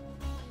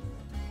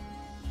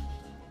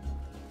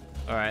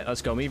 Alright,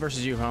 let's go. Me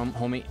versus you,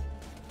 homie.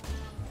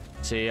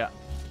 See ya.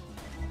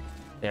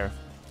 There.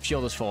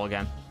 Shield is full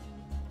again.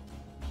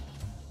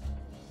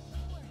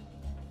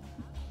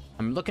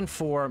 I'm looking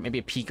for maybe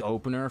a peak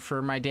opener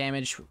for my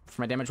damage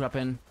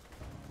weapon.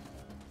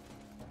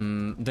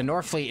 The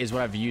Norfleet is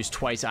what I've used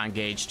twice on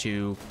Gage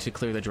to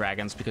clear the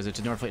dragons, because the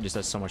Norfleet just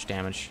does so much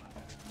damage.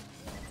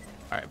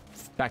 Alright,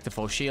 back to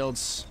full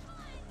shields.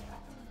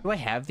 Do I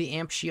have the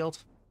amp shield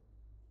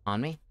on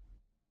me?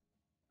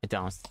 I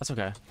don't. That's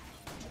okay. I was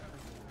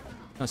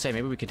gonna say,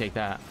 maybe we could take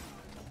that.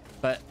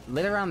 But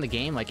later on in the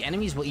game, like,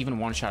 enemies will even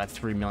one-shot a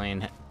 3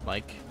 million,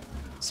 like,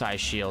 size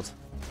shield.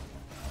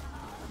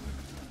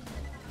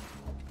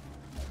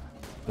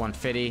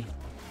 150.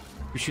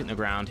 We're shooting the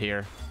ground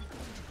here.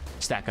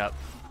 Stack up.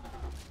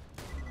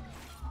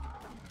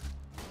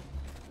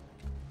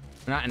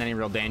 We're not in any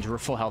real danger. We're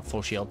full health,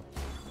 full shield.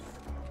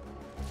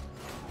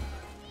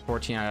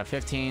 14 out of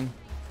 15.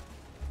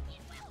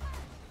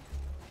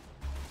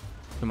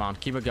 Come on,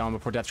 keep it going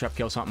before Death Trap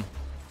kills something.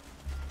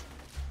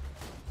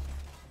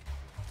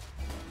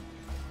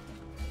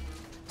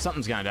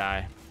 Something's gonna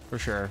die, for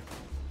sure.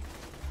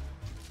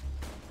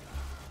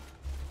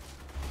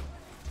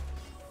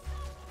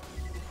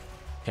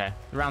 Okay,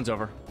 the round's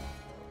over.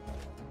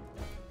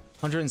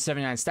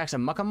 179 stacks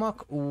of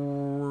muck-a-muck,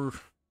 or...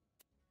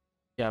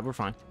 Yeah, we're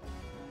fine.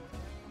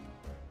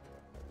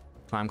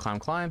 Climb, climb,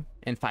 climb.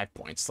 And 5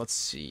 points. Let's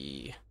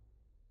see.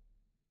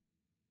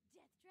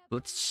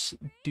 Let's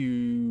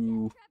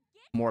do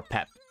more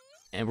pep.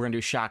 And we're gonna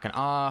do shock and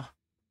awe.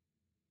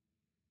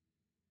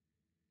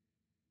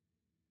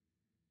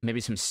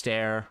 Maybe some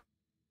stare.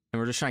 And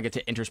we're just trying to get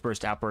to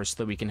interspersed outbursts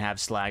so that we can have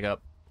slag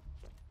up.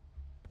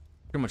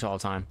 Pretty much all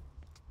the time.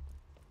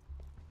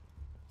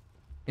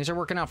 Things are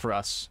working out for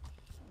us.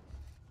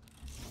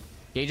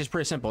 Gauge is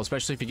pretty simple,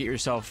 especially if you get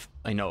yourself,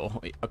 I know,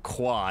 a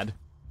quad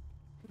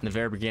in the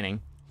very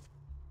beginning.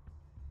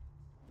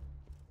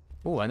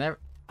 Ooh, I don't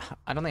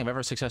think I've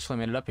ever successfully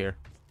made it up here.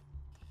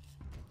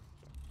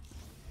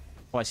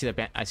 Oh, I see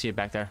that. I see it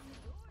back there.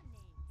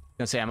 I'm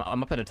gonna say I'm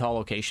up at a tall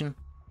location.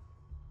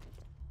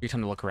 Good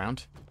time to look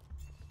around.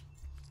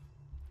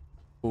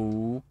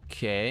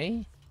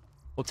 Okay,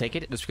 we'll take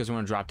it just because we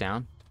want to drop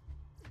down.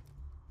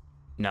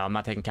 No, I'm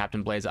not taking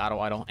Captain Blade's auto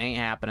idle. Ain't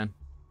happening.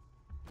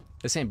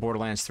 This ain't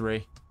Borderlands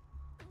 3.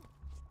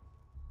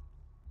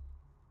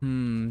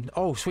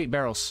 Oh, sweet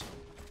barrels.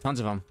 Tons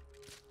of them.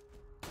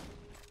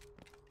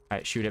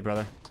 Alright, shoot it,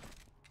 brother.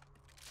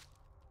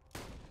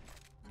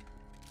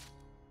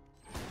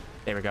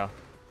 There we go.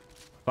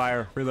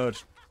 Fire. Reload.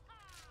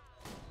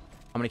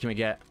 How many can we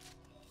get?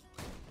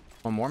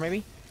 One more,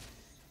 maybe?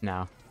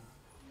 No.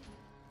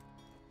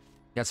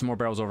 Got some more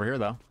barrels over here,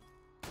 though.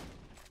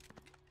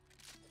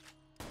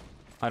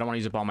 I don't want to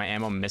use up all my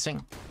ammo. I'm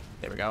missing.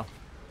 There we go.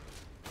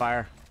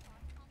 Fire.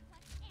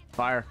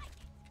 Fire.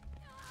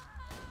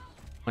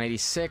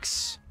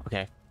 186.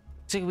 Okay.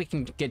 Looks like we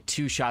can get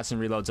 2 shots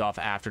and reloads off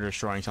after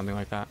destroying something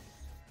like that.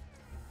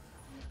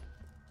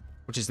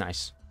 Which is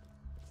nice.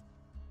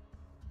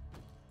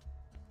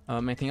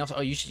 Anything else?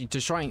 Oh,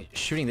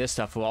 shooting this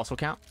stuff will also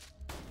count?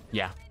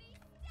 Yeah.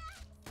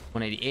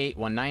 188,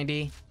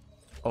 190.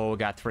 Oh, we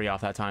got 3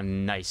 off that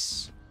time.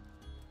 Nice.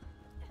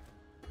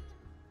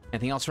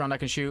 Anything else around I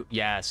can shoot?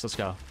 Yes, let's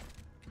go.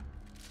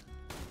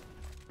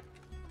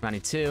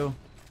 92.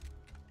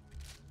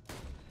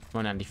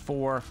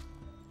 194.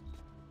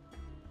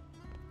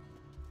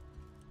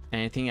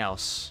 Anything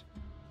else?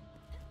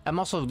 I'm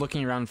also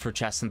looking around for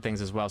chests and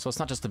things as well, so it's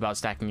not just about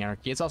stacking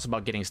Anarchy, it's also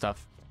about getting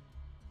stuff.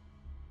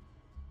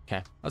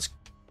 Okay, let's...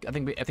 I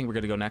think we're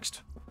good to go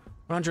next.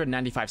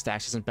 195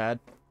 stacks isn't bad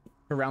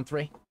for round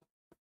 3.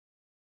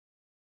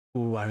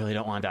 Ooh, I really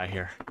don't want to die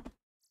here.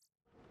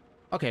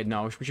 Okay,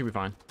 no, we should be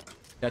fine.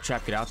 That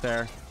trap, get out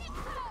there.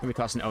 Maybe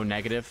cost an O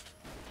negative.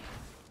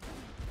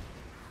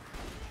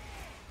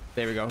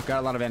 There we go. Got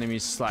a lot of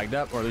enemies slagged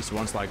up, or at least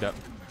one slagged up.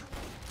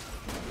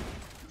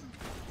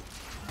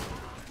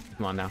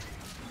 Come on now.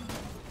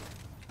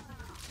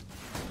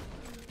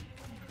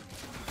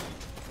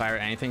 Fire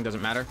anything,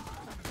 doesn't matter.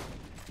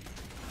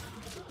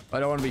 I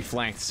don't want to be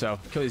flanked, so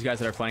kill these guys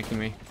that are flanking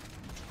me.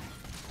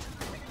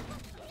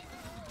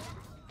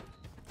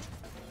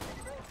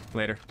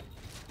 Later.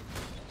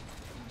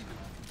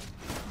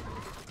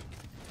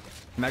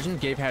 Imagine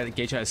Gage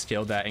had a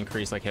skill that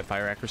increased like hip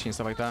fire accuracy and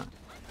stuff like that.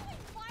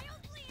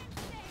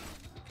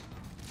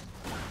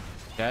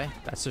 Okay,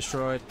 that's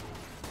destroyed.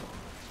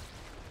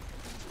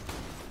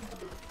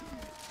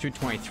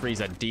 223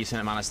 is a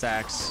decent amount of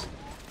stacks.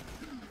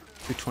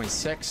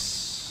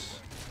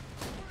 226.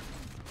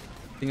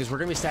 Thing is, we're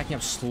gonna be stacking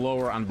up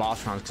slower on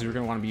boss rounds because we're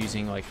gonna want to be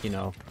using, like, you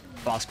know,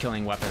 boss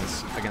killing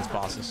weapons against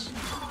bosses.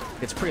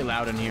 It's pretty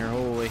loud in here,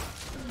 holy.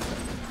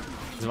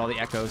 Because of all the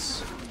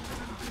echoes.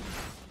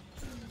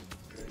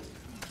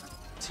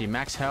 Let's see,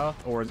 max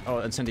health or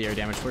incendiary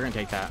damage. We're gonna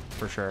take that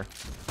for sure.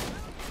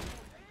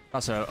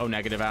 Also, O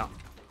negative out.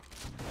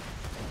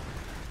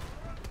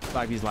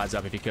 Flag these lads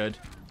up if you could,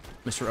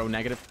 Mr. O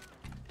negative.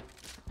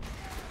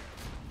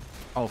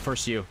 Oh,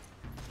 first you.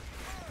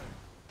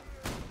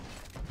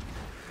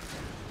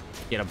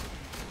 Get him.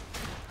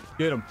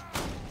 Get him.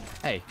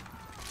 Hey.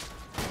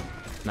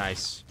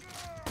 Nice.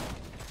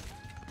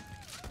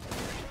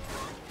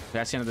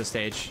 That's the end of the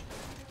stage.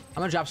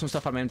 I'm gonna drop some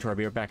stuff on my inventory. I'll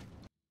be right back.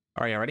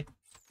 Alright, y'all ready?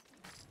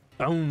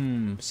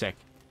 Boom. Sick.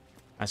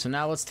 Alright, so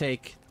now let's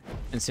take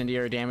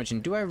incendiary damage.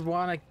 And do I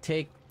want to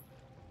take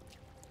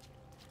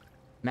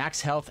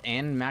max health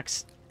and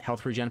max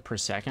health regen per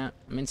second?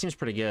 I mean, it seems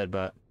pretty good,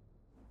 but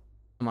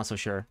I'm not so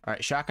sure.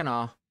 Alright, shock and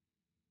awe.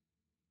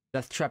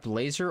 Death trap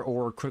laser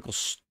or critical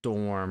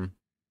storm?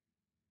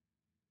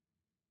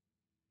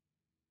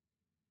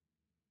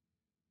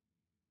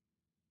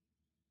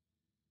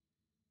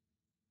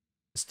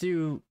 Let's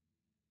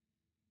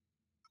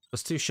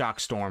do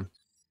shock storm.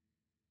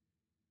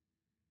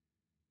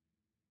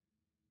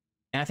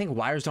 And I think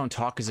wires don't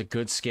talk is a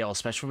good skill,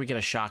 especially when we get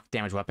a shock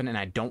damage weapon, and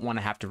I don't want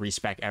to have to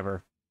respec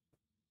ever.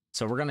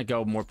 So we're gonna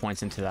go more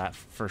points into that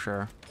for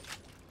sure.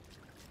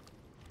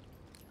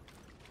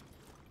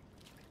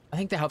 I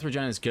think the health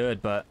regen is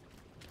good, but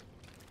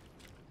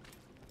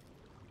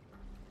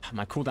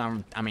my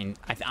cooldown, I mean,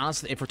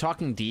 honestly, if we're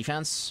talking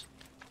defense,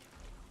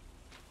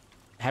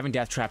 having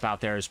death trap out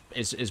there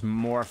is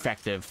more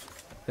effective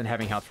than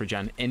having health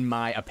regen, in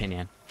my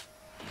opinion.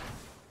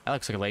 That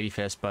looks like a lady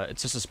fist, but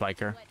it's just a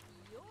spiker.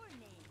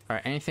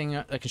 Alright, anything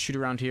I can shoot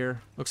around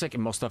here? Looks like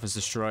most stuff is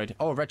destroyed.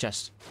 Oh, a red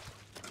chest.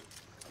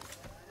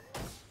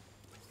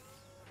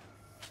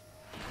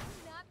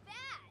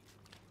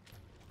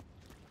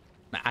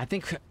 I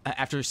think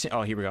after seeing,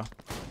 oh, here we go.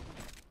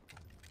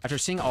 After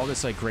seeing all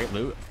this, like, great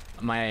loot,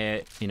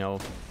 my, you know,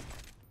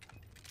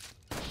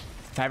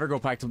 if I ever go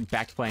back to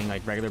playing,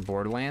 like, regular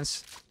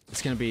Borderlands,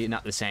 it's gonna be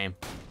not the same.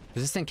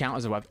 Does this thing count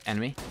as a weapon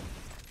enemy?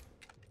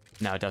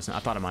 No, it doesn't. I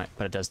thought it might,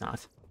 but it does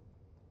not.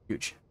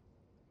 Huge.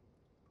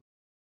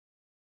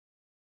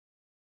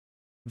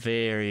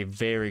 Very,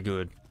 very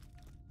good.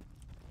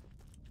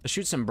 Let's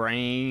shoot some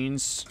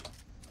brains.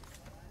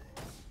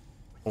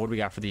 What do we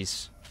got for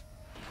these?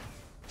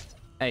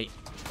 Hey,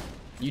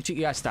 you two,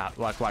 you guys stop.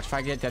 Watch. If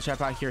I get Death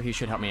Trap out here, he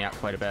should help me out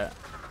quite a bit.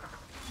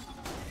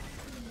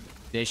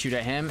 They shoot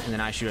at him, and then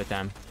I shoot at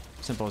them.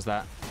 Simple as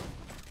that.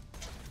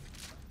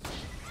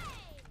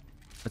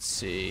 Let's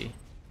see.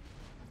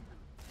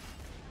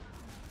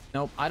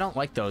 Nope, I don't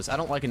like those. I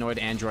don't like Annoyed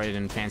Android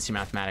and Fancy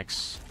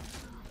Mathematics.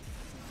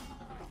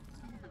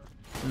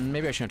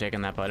 Maybe I shouldn't have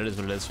taken that, but it is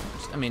what it is.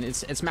 I mean,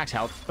 it's max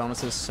health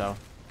bonuses, so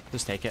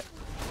just take it.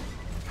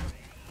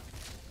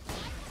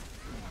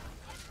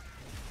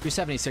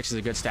 276 is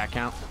a good stat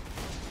count.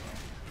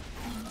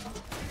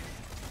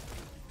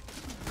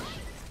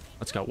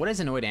 Let's go. What is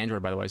Annoyed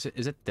Android, by the way? Is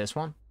it this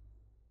one?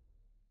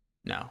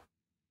 No.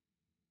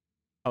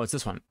 Oh, it's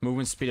this one.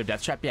 Movement speed of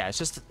Death Trap? Yeah, it's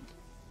just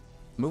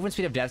movement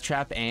speed of Death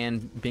Trap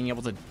and being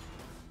able to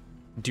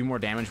do more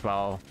damage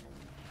while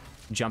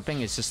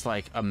jumping is just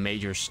like a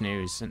major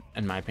snooze,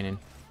 in my opinion.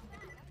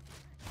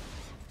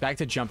 I like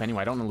to jump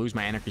anyway. I don't want to lose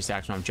my Anarchy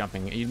stacks when I'm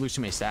jumping. You lose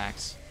too many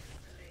stacks.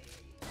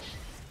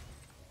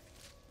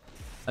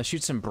 Let's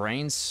shoot some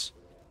brains.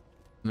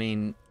 I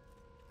mean,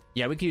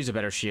 yeah, we could use a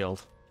better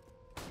shield.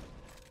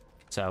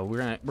 So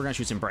we're gonna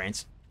shoot some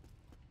brains.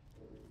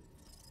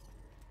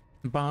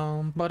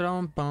 Bum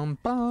ba-dum bum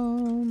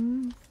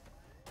bum.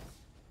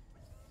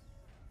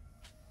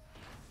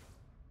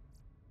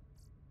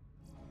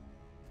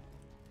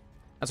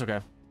 That's okay.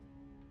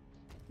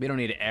 We don't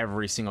need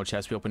every single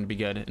chest we open to be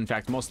good. In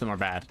fact, most of them are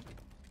bad.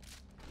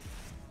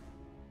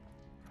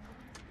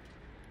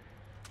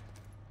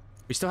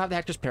 We still have the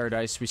Hector's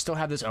Paradise. We still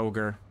have this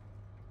Ogre.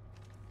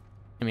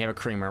 And we have a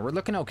Creamer. We're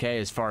looking okay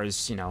as far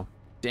as, you know,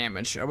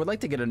 damage. I would like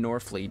to get a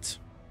Norfleet.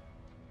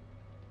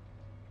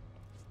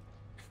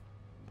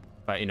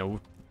 But, you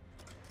know,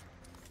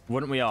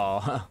 wouldn't we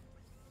all?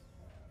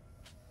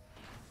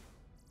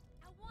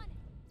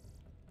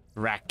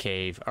 Rack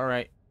Cave.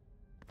 Alright.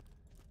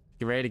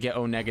 You ready to get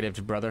O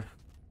negative, brother?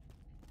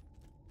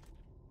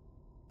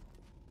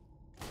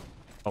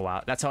 Oh,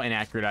 wow. That's how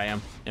inaccurate I am.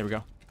 There we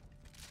go.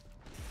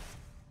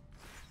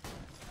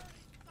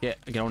 Get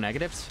O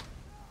negatives.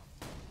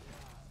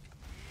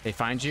 They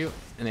find you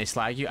and they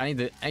slag you. I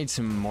need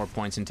some more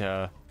points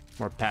into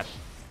more pep.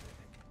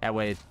 That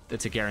way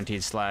it's a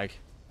guaranteed slag.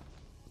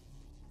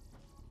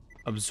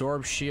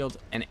 Absorb shield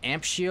and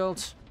amp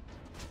shield.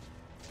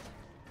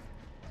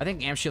 I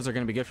think amp shields are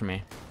gonna be good for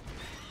me.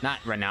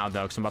 Not right now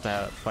though, because I'm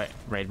about to fight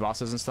raid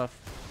bosses and stuff.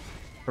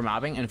 For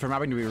mobbing, and for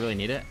mobbing, do we really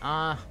need it?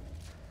 Honestly,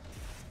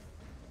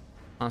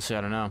 I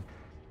don't know.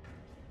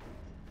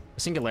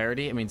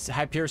 Singularity. I mean,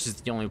 High Pierce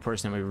is the only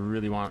person that we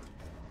really want.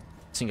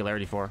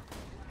 Singularity for?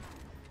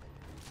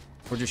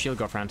 Where'd your shield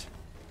go, friend?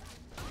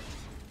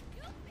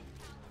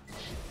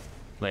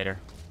 Later.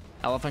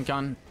 Elephant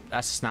gun?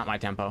 That's just not my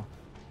tempo.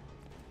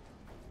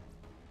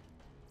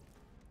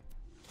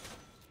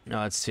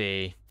 Let's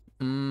see.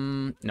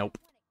 Nope.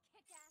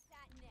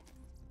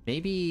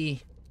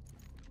 Maybe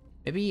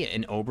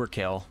an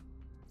overkill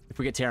if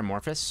we get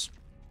Terramorphous.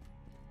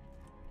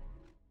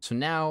 So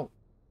now,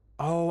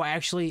 oh,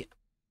 actually,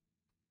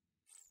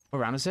 what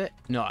round is it?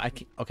 No,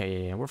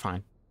 okay, yeah, we're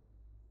fine.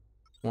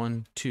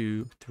 1,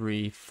 2,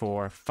 3,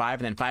 4, 5,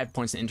 and then 5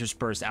 points in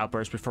interspersed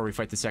outburst before we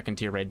fight the second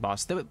tier raid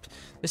boss.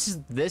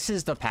 This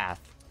is the path.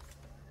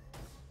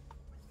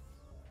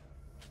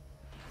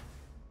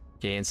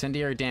 Okay,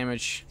 incendiary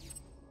damage.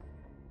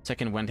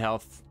 Second wind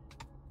health.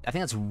 I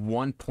think that's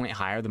 1 point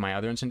higher than my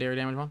other incendiary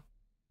damage one.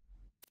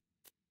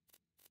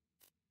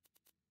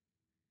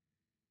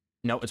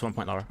 No, it's 1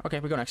 point lower. Okay,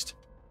 we go next.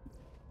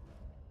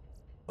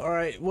 All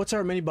right, what's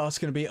our mini boss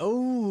gonna be?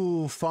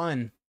 Oh,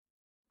 fun.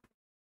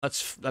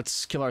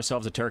 Let's kill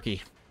ourselves a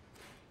turkey.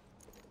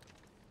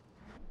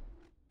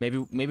 Maybe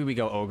we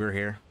go ogre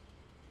here.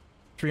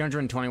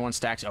 321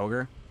 stacks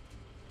ogre.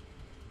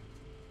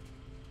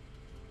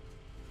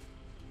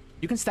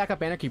 You can stack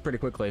up Anarchy pretty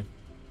quickly.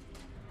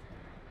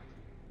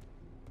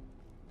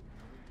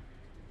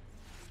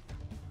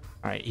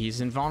 Alright,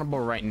 he's invulnerable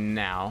right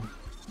now.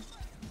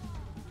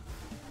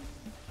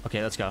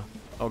 Okay, let's go.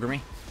 Ogre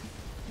me.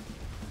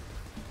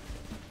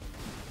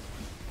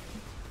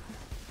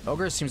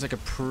 Ogre seems like a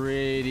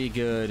pretty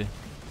good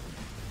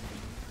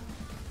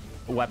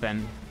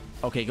weapon.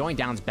 Okay, going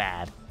down's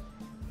bad.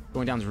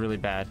 Going down's really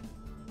bad.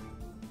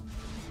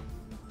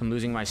 I'm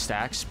losing my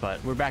stacks,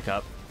 but we're back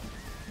up.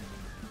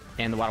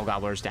 And the Wattle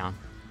Gobbler's down.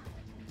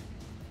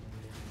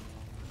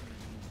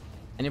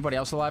 Anybody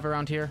else alive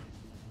around here?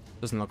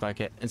 Doesn't look like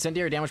it.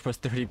 Incendiary damage plus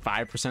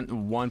 35%,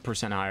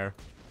 1% higher.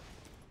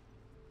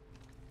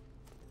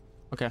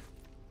 Okay.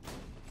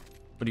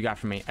 What do you got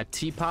for me? A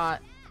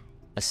teapot,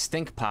 a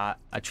stink pot,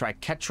 a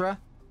triquetra,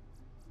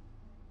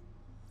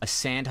 a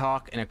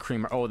sandhawk, and a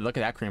creamer. Oh, look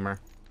at that creamer.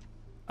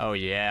 Oh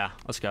yeah,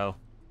 let's go.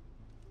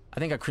 I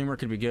think a creamer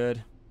could be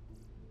good.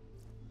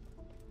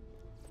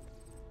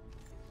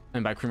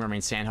 And by creamer I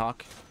mean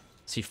sandhawk.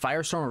 See,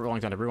 firestorm or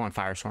rolling thunder. We're going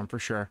firestorm for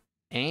sure.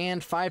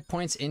 And 5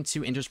 points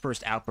into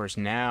interspersed outburst.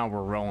 Now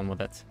we're rolling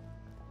with it.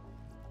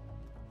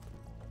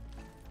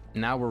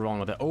 Now we're rolling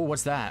with it. Oh,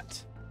 what's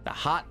that? The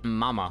hot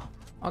mama.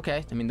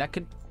 Okay, I mean that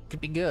could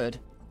be good.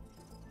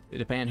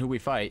 Depending on who we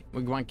fight,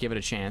 we want to give it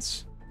a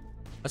chance.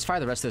 Let's fire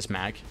the rest of this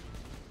mag.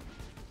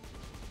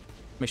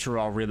 Make sure we're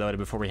all reloaded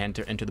before we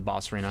enter into the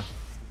boss arena.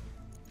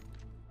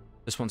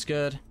 This one's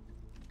good.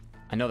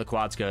 I know the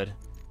quad's good.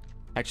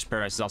 Hector's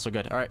Paradise is also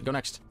good. All right, go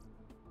next.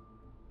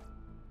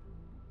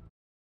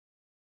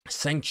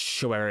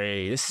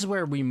 Sanctuary. This is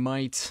where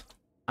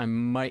I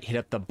might hit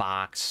up the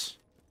box.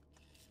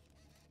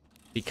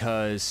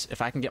 Because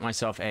if I can get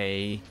myself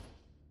a...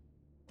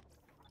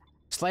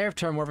 Slayer of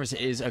Terramorphous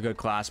is a good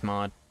class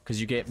mod. Because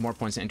you get more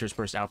points in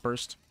interspersed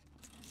outburst.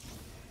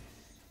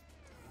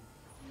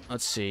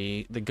 Let's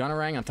see. The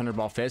Gunnerang and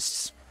Thunderball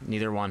Fists.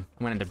 Neither one.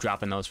 I'm going to end up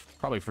dropping those.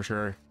 Probably for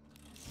sure.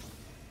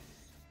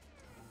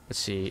 Let's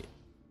see.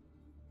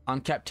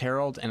 Unkept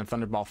Herald and a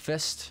Thunderball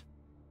Fist.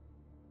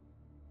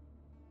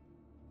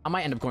 I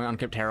might end up going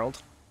Unkept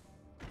Herald.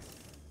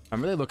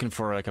 I'm really looking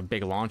for like a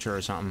big launcher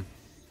or something.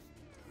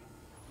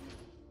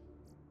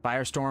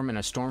 Firestorm and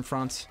a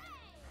Stormfront.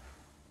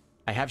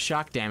 I have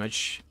shock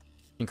damage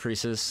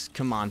increases.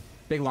 Come on.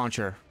 Big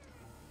launcher.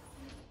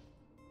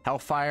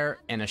 Hellfire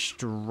and a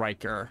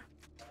Striker.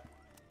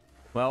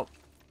 Well,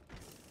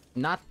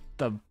 not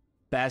the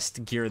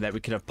best gear that we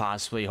could have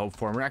possibly hoped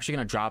for. We're actually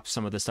going to drop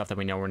some of the stuff that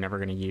we know we're never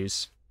going to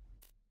use.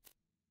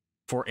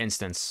 For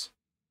instance,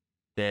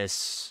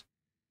 this...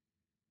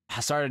 I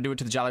started to do it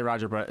to the Jolly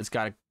Roger, but it's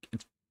got to...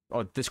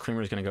 Oh, this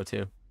Creamer is going to go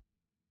too.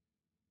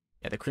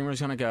 Yeah, the Creamer is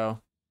going to go.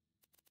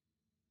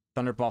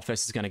 Thunderball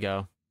Fist is going to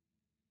go.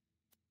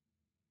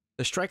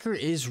 The Striker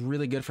is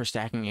really good for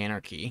stacking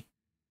Anarchy.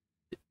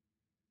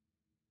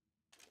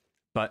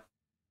 But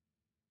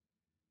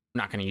I'm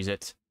not going to use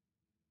it.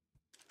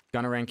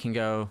 Gunnerang can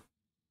go.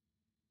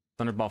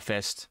 Thunderball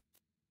Fist.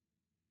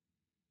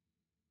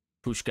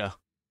 Pushka.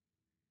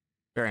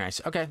 Very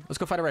nice. Okay, let's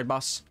go fight a raid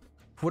boss.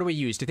 What do we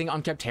use? Do you think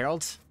Unkept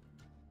Herald?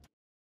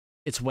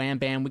 It's Wham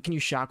Bam. We can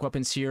use shock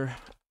weapons here.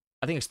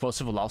 I think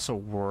Explosive will also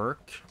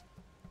work.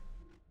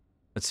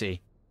 Let's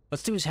see.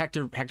 Let's do his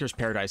Hector's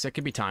Paradise. That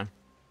could be time.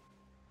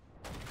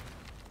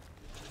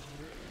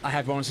 I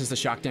have bonuses to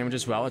shock damage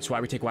as well. That's why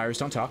we take Wires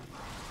Don't Talk.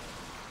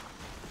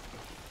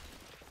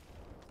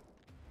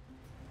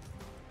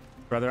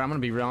 Brother, I'm going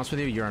to be real honest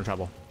with you. You're in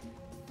trouble.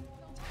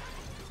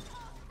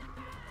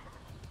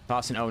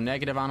 Toss an O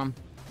negative on him.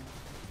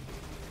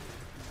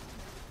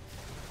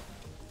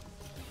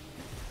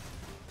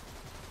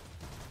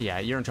 Yeah,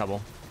 you're in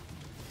trouble.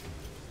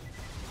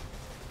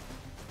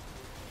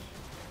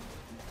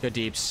 Good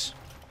deeps.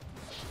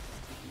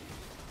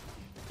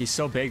 He's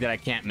so big that I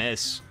can't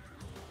miss.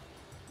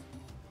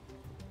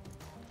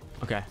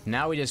 Okay, Okay,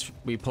 now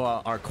we pull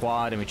out our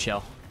quad and we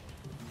chill.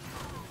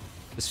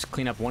 Just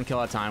clean up 1 kill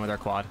at a time with our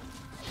quad.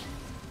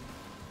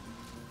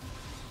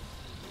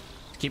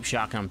 Keep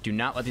shocking them. Do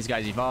not let these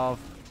guys evolve.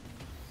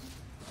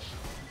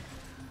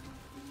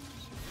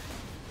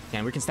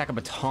 And we can stack up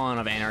a ton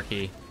of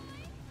Anarchy.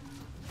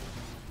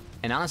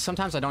 And honestly,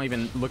 sometimes I don't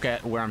even look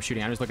at where I'm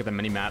shooting. I just look at the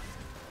mini-map.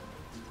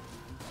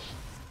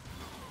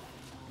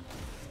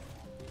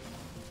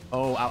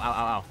 Oh, ow, ow,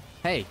 ow, ow.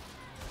 Hey,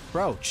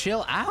 bro,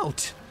 chill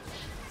out.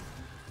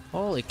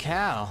 Holy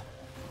cow.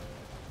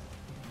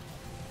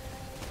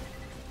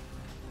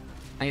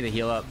 I need to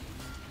heal up.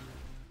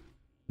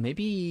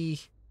 Maybe...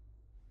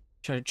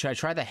 Should I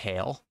try the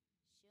hail?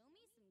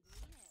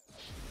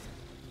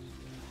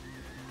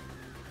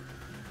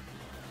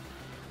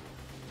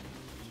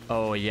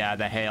 Oh, yeah,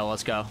 the hail.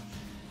 Let's go.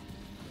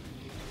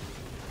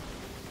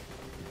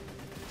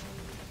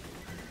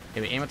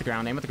 Okay, we aim at the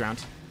ground. Aim at the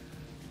ground.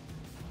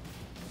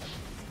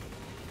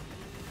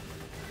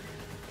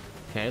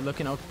 Okay,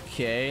 looking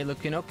okay.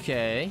 Looking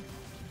okay.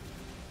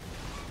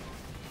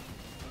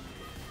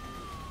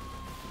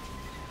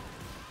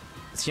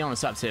 It's healing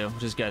us up, too,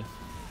 which is good.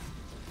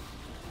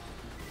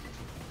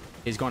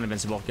 He's going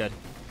invincible. Good.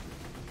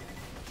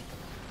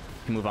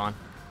 Can move on.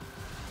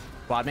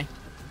 Quad me.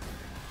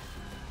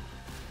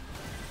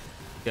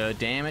 Good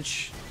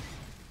damage.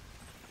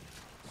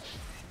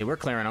 Okay, we're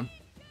clearing them.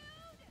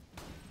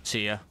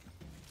 See ya.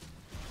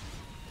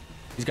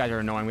 These guys are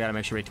annoying. We gotta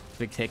make sure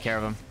we take care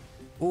of them.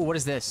 Ooh, what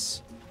is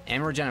this?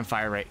 Ammo regen and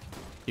fire rate.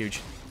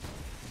 Huge.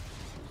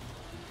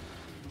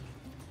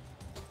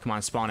 Come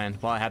on, spawn in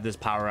while I have this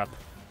power up.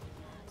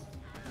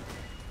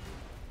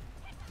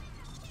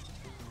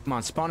 Come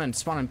on, spawn in,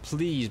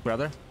 please,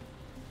 brother.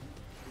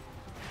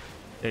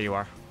 There you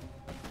are.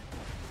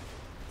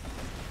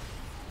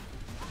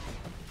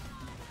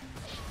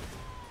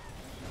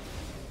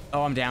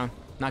 Oh, I'm down.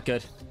 Not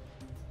good.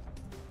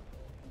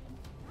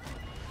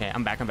 Okay,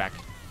 I'm back.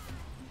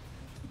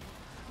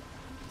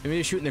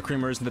 Maybe shooting the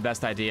creamer isn't the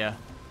best idea.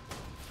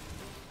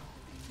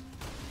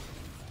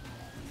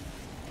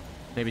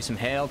 Maybe some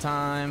hail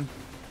time.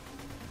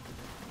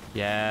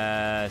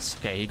 Yes.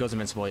 Okay, he goes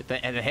invincible. The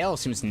hail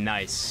seems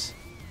nice.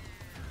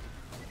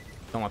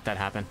 Don't let that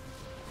happen.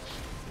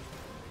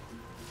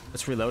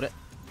 Let's reload it.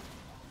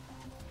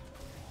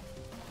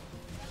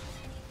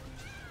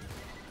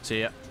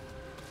 See ya.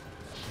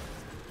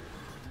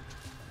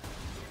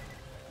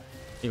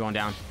 You're going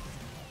down.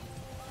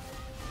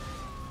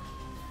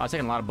 I was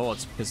taking a lot of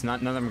bullets because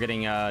none of them are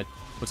getting,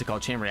 what's it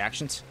called? Chain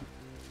reactions.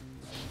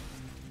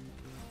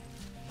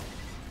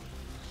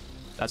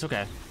 That's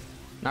okay.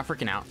 Not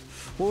freaking out.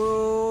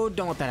 Whoa,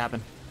 don't let that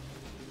happen.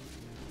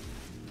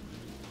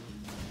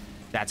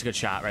 That's a good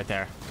shot right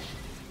there.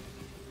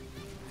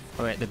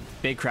 Oh, wait, the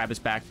big crab is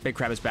back. Big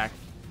crab is back.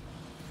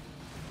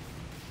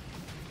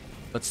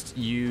 Let's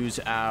use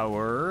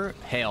our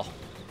hail.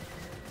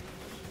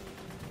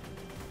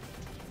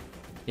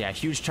 Yeah,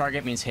 huge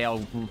target means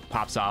hail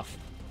pops off.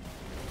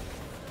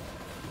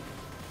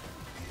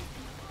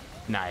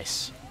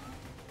 Nice.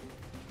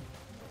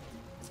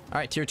 All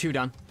right, tier 2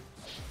 done.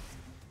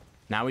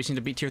 Now we just need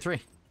to beat tier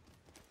 3.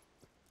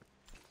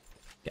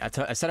 Yeah,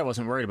 I said I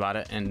wasn't worried about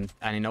it, and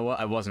you know what?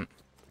 I wasn't.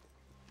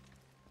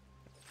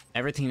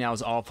 Everything now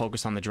is all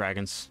focused on the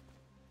dragons.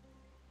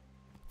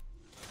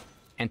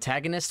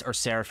 Antagonist or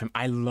Seraphim?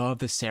 I love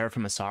the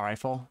Seraphim assault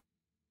rifle.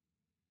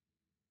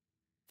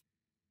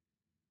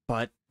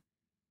 But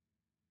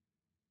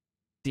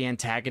the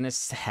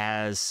antagonist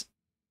has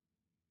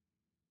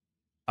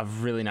a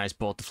really nice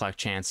bullet deflect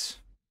chance.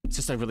 It's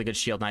just a really good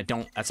shield, and I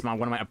don't... That's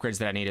one of my upgrades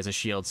that I need is a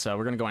shield, so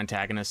we're gonna go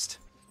antagonist.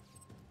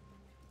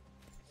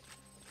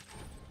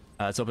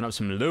 Let's open up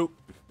some loot.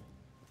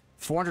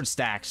 400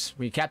 stacks.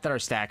 We capped at our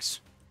stacks.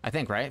 I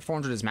think, right?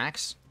 400 is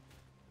max?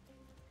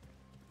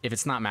 If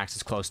it's not max,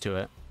 it's close to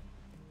it.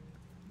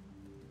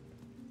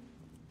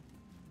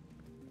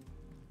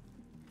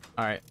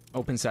 Alright,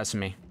 open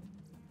sesame.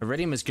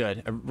 Iridium is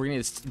good. We're gonna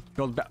need to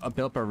build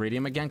up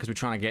Iridium again, because we're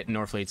trying to get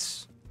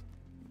Norfleets.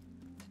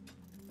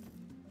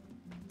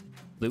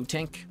 Loot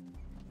tank.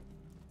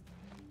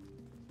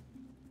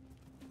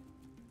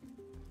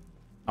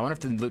 I wonder if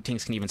the loot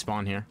tanks can even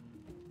spawn here.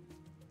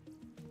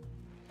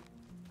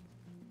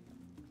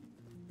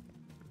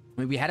 I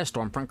mean, we had a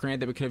Stormfront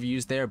grenade that we could have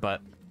used there,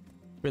 but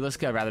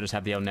realistically, I'd rather just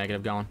have the O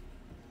negative going.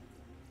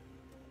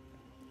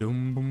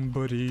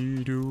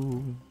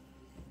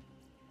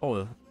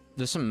 Oh,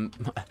 there's some...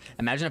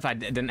 Imagine if I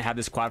didn't have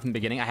this quad from the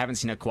beginning. I haven't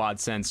seen a quad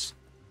since.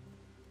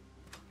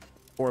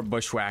 Or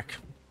bushwhack.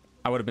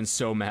 I would have been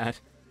so mad.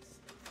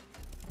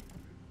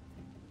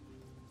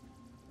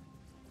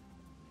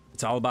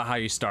 It's all about how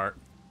you start.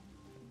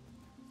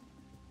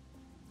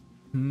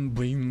 The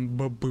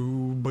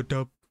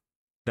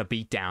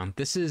beatdown.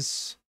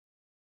 This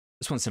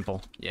one's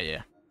simple.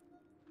 Yeah.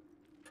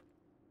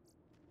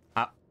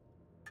 Up.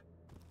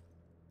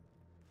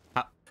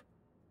 Up.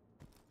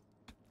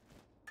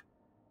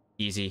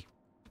 Easy.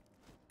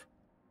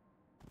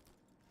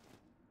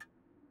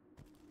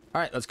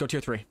 All right, let's go tier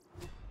 3.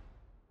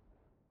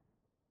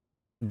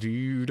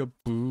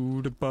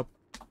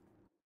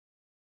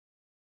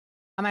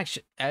 I'm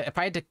actually, if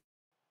I had to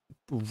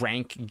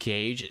rank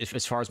gauge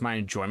as far as my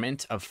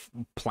enjoyment of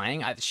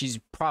playing, she's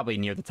probably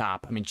near the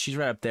top. I mean, she's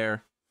right up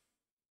there.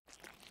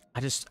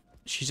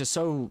 She's just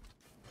so,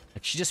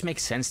 like, she just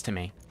makes sense to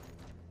me.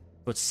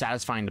 So it's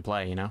satisfying to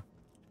play, you know?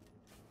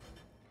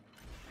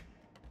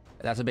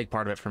 That's a big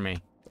part of it for me.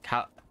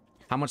 Like,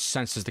 how much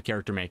sense does the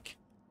character make?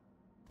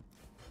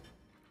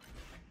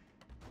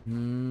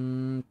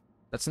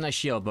 That's a nice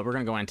shield, but we're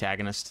gonna go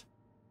antagonist.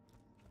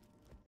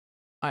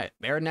 Alright,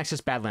 Air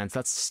Nexus Badlands.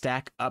 Let's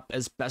stack up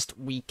as best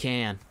we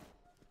can.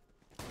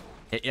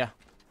 Hit ya.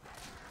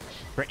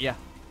 Crit ya.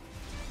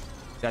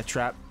 Death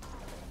Trap.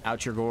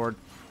 Out your gourd.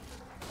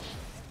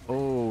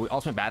 Oh,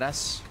 Ultimate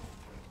Badass.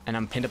 And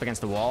I'm pinned up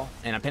against the wall.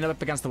 And I'm pinned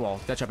up against the wall.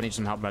 Death Trap, I need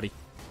some help, buddy.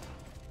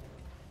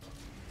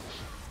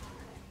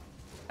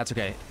 That's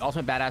okay.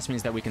 Ultimate Badass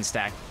means that we can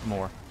stack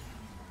more.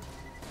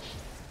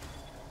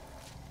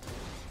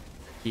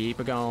 Keep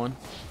it going.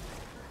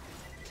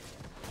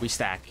 We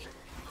stack.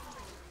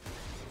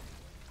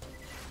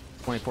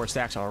 24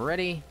 stacks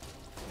already.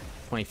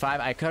 25.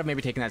 I could have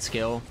maybe taken that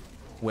skill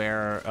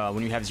where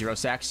when you have 0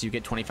 stacks, you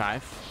get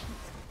 25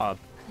 to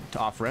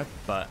off rip,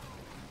 but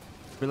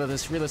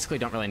realistically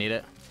don't really need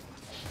it.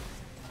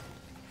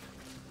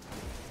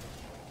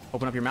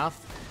 Open up your mouth.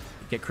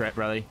 Get crit,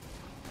 really.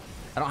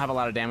 I don't have a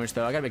lot of damage,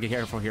 though. I gotta be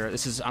careful here.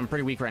 I'm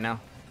pretty weak right now.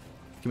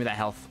 Give me that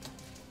health.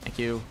 Thank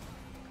you.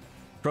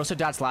 Corrosive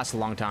dots last a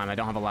long time. I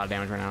don't have a lot of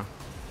damage right now.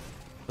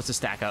 Let's just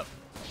stack up.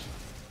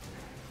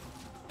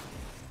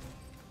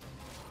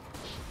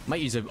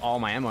 Might use all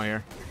my ammo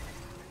here.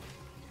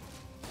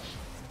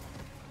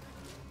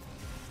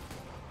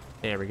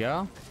 There we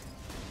go.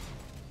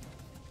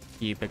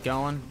 Keep it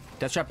going.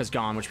 Death Trap is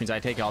gone, which means I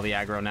take all the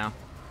aggro now.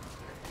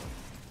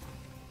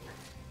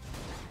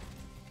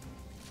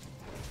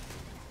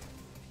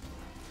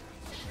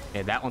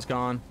 Okay, that one's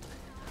gone.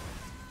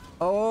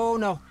 Oh,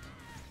 no.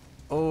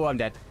 Oh, I'm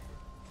dead.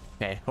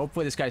 Okay,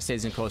 hopefully this guy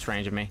stays in close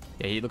range of me.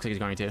 Yeah, he looks like he's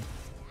going to.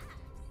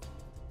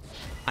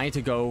 I need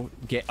to go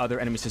get other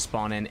enemies to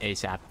spawn in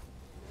ASAP.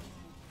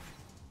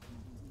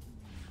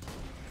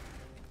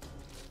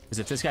 Because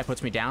if this guy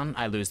puts me down,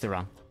 I lose the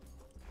run.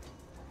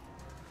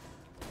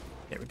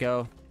 There we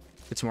go.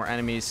 Get some more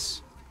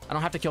enemies. I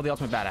don't have to kill the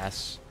Ultimate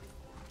Badass.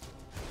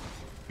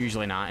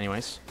 Usually not,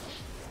 anyways.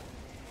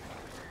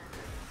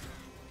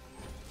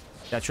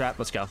 Death Trap,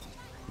 let's go.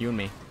 You and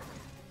me.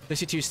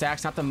 62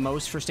 stacks, not the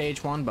most for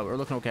stage 1, but we're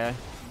looking okay.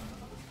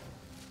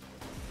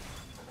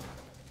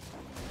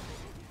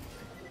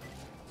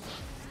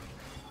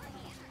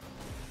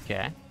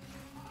 Okay.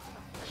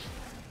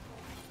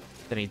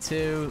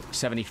 72,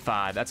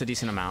 75. That's a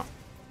decent amount.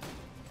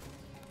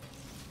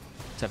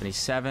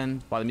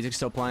 77. While the music's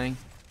still playing.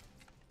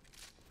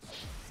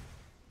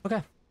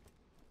 Okay.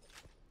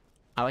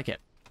 I like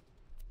it.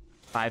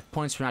 5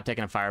 points for not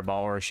taking a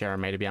fireball or a share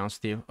may, to be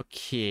honest with you.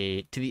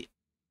 Okay. To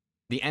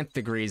the nth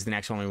degree is the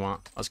next one we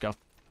want. Let's go.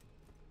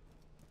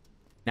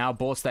 Now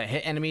bullets that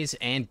hit enemies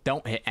and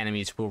don't hit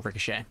enemies will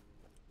ricochet.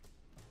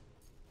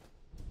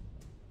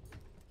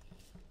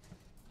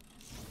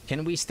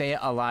 Can we stay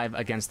alive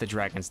against the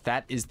dragons?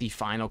 That is the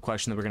final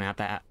question that we're gonna have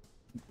to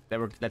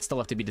that still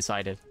have to be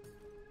decided.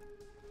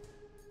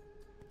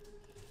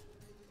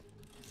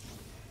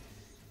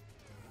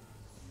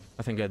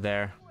 Nothing good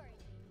there.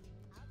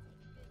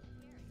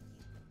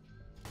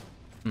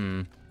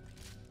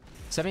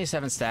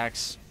 77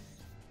 stacks.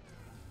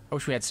 I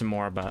wish we had some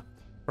more, but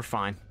we're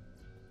fine.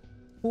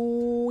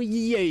 Oh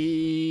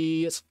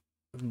yes,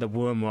 the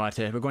worm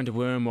water. We're going to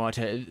worm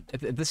water.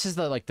 This is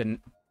the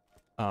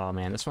oh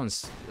man, this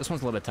one's a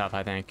little bit tough,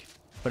 I think,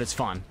 but it's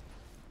fun.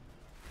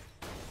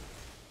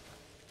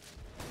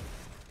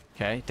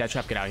 Okay, Death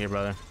Trap, get out here,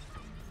 brother.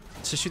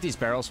 Let's just shoot these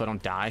barrels so I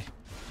don't die.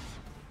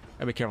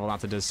 Gotta be careful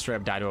not to just straight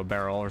up die to a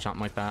barrel or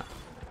something like that.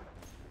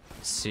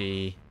 Let's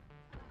see.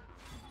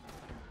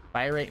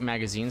 Fire rate,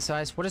 magazine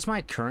size. What is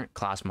my current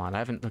class mod? I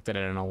haven't looked at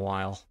it in a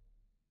while.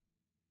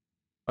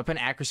 Weapon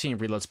accuracy and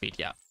reload speed.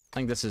 Yeah, I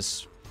think this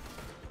is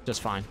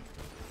just fine.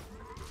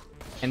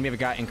 And we've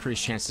got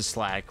increased chance to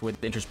slag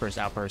with interspersed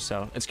outburst,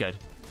 so it's good.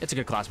 It's a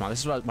good class mod.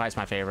 This is why it's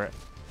my favorite.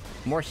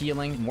 More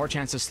healing, more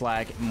chance to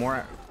slag,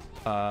 more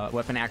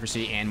weapon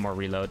accuracy, and more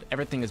reload.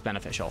 Everything is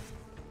beneficial.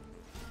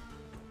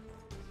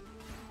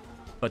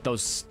 But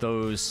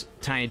those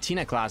Tiny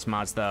Tina class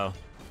mods, though,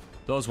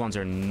 those ones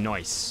are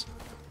nice.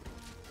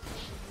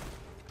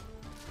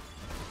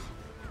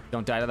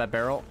 Don't die to that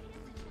barrel.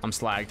 I'm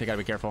slagged. I gotta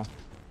be careful.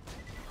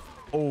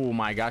 Oh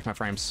my gosh, my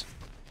frames.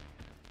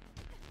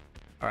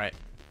 All right.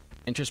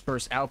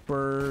 Interspersed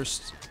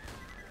outburst.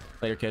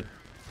 Later, kid.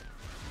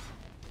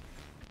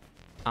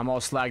 I'm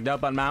all slagged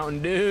up on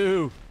Mountain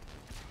Dew.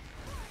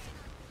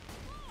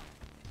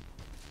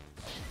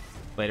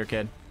 Later,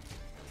 kid.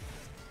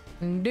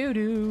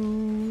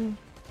 Doo-doo.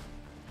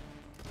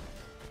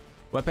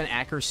 Weapon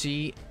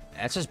accuracy.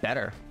 That's just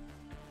better.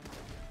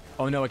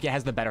 Oh no, it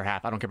has the better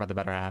half. I don't care about the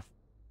better half.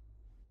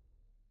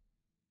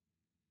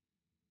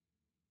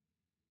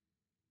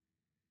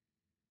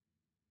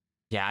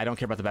 Yeah, I don't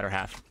care about the better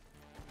half.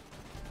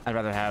 I'd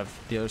rather have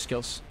the other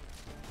skills.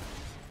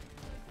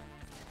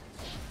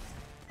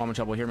 I'm in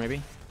trouble here,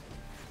 maybe.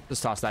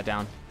 Just toss that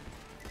down.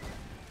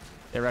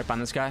 Get right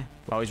behind this guy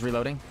while he's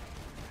reloading.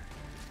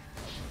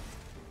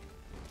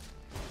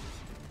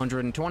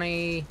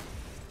 120.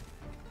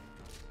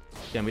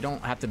 Again, we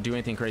don't have to do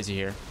anything crazy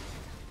here.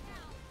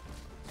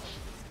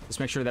 Just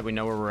make sure that we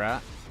know where we're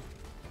at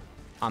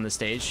on the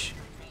stage.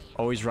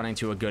 Always running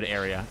to a good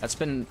area. That's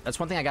one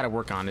thing I got to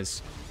work on,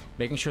 is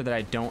making sure that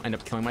I don't end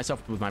up killing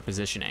myself with my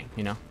positioning,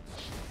 you know?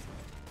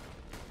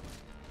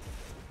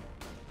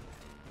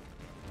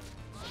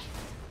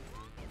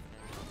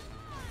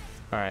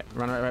 All right,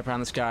 run right around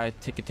this guy.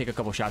 Take a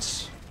couple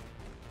shots.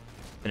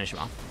 Finish him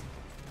off.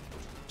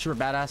 Super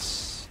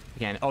badass.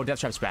 Again, oh, Death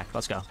Trap's back.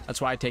 Let's go.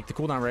 That's why I take the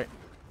cooldown rate.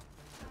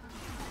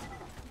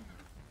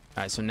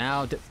 All right, so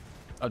now,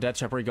 oh, Death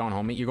Trap, where are you going,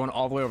 homie? You're going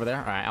all the way over there?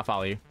 All right, I'll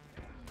follow you.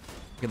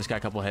 Give this guy a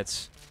couple of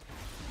hits.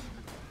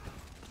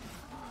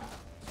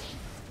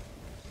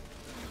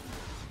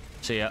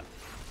 See ya.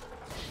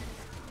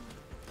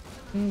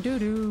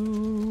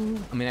 Doo-doo.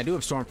 I mean, I do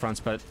have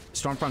Stormfronts, but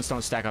Stormfronts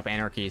don't stack up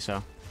Anarchy,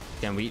 so...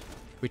 Again, we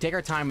take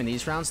our time in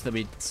these rounds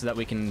so that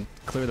we can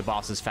clear the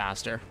bosses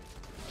faster.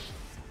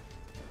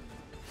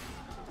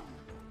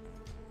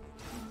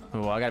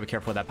 Oh, well, I gotta be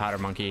careful with that powder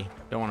monkey.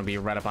 Don't want to be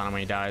right up on him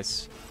when he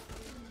dies.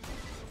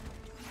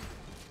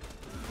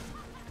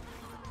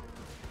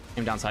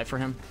 Aim down sight for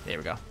him. There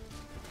we go.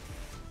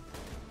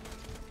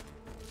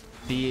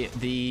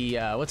 The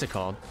what's it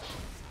called?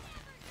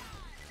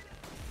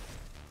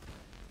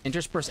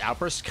 Intersperse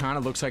Outburst kind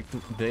of looks like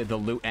the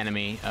loot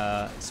enemy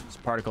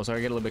particles, so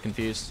I get a little bit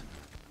confused.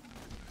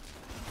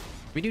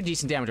 We do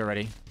decent damage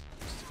already.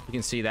 You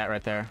can see that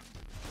right there.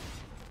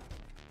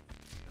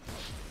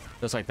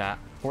 Just like that.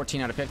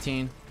 14 out of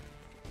 15.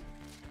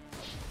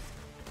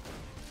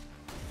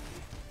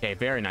 Okay,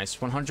 very nice.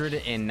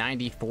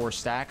 194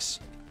 stacks.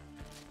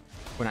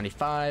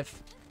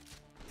 195.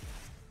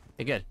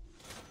 Okay, good.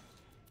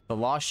 The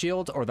Lost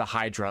Shield or the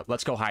Hydra?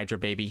 Let's go Hydra,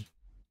 baby.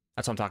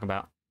 That's what I'm talking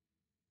about.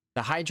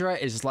 The Hydra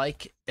is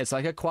like, it's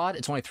like a quad.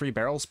 It's only 3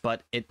 barrels,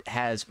 but it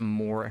has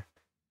more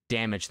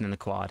damage than the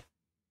quad.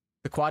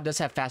 The quad does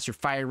have faster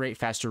fire rate,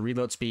 faster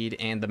reload speed,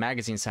 and the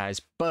magazine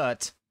size,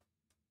 but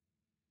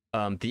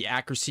the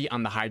accuracy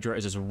on the Hydra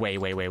is just way,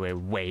 way, way, way,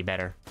 way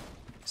better.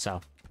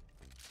 So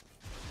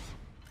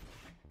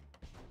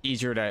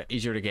easier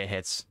to get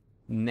hits.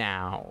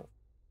 Now,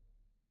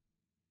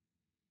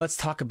 let's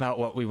talk about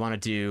what we want to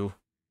do.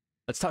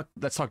 Let's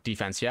talk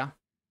defense, yeah?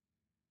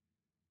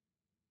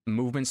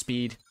 Movement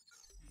speed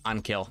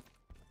on kill.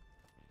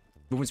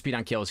 Movement speed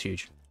on kill is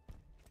huge.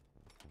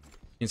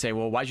 You can say,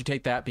 well, why'd you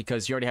take that?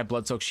 Because you already have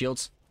blood-soaked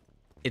shields.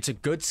 It's a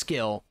good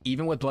skill,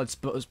 even with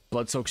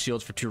blood-soaked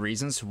shields, for 2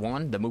 reasons.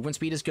 1, the movement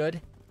speed is good.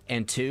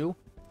 And 2,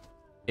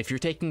 if you're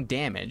taking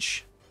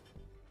damage,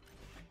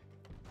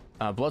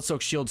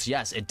 blood-soaked shields,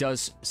 yes, it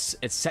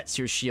sets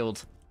your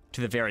shield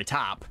to the very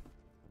top,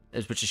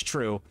 which is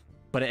true,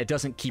 but it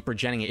doesn't keep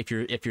regenerating it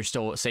if you're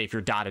still, say, if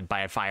you're dotted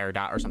by a fire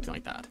dot or something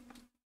like that.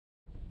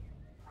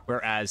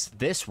 Whereas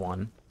this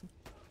one,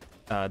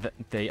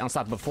 the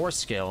Unstoppable Force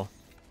skill,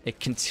 it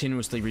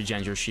continuously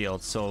regens your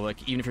shield. So,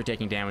 like, even if you're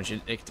taking damage,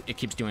 it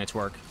keeps doing its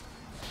work.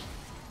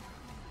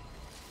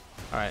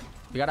 Alright,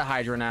 we got a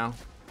Hydra now.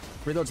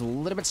 Reload's a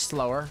little bit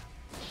slower,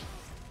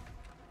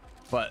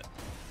 but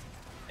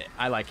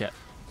I like it.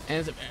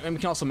 And we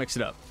can also mix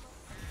it up.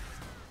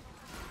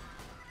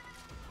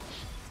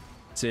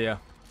 See ya.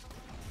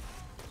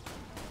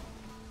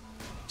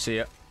 See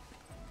ya.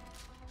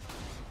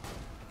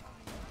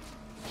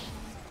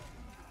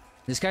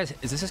 Is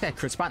this guy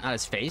crit spot, not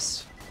his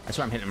face? That's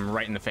why I'm hitting him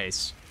right in the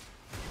face.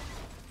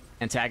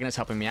 Antagonist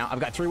helping me out. I've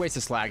got 3 ways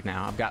to slag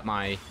now. I've got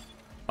my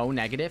O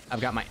negative.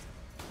 I've got my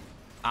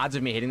odds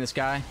of me hitting this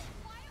guy.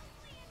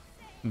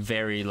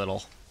 Very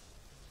little.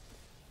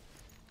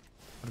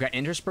 I've got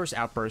intersperse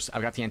outburst.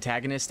 I've got the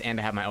antagonist, and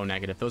I have my O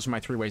negative. Those are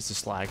my 3 ways to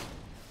slag.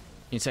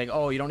 You say,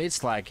 oh, you don't need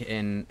slag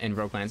in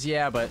Roguelands.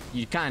 Yeah, but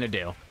you kind of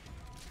do.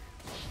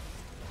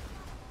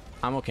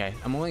 I'm okay.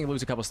 I'm only gonna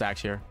lose a couple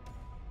stacks here.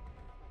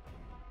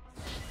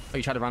 Oh,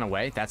 you tried to run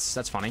away?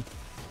 That's funny.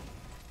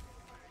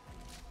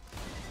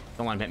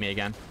 Don't let him hit me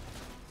again.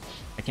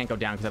 I can't go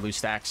down because I lose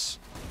stacks.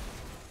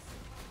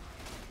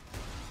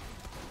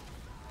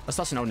 Let's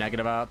toss an O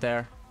negative out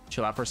there.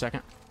 Chill out for a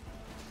second.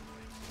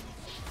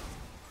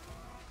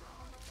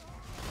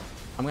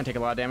 I'm gonna take a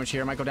lot of damage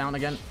here. I might go down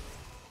again.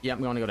 Yeah,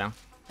 I'm going to go down.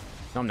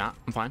 No, I'm not.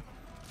 I'm fine.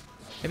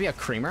 Maybe a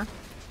creamer?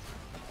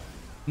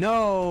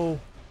 No!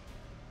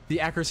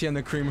 The accuracy on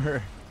the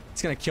creamer.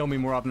 It's gonna kill me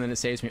more often than it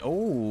saves me.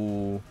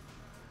 Oh!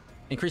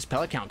 Increased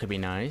pellet count could be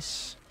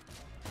nice.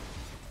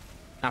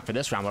 Not for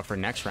this round, but for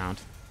next round.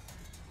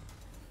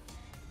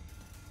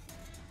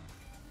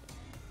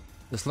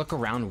 Just look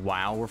around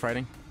while we're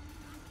fighting,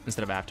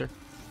 instead of after.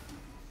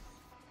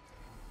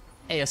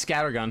 Hey, a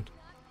scattergun.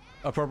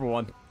 A purple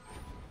one.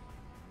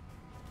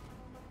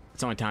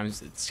 It's only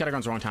times...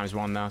 Scattergun's wrong times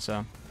 1, though,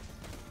 so...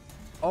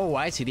 Oh,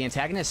 I see. The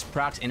antagonist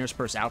procs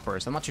intersperse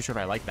outburst. I'm not too sure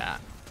if I like that.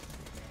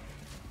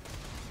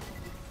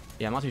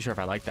 Yeah, I'm not too sure if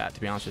I like that, to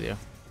be honest with you.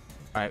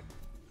 All right,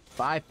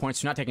 5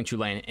 points. You're not taking 2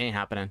 lane. Ain't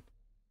happening.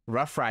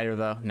 Rough Rider,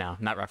 though. No,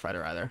 not Rough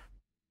Rider either.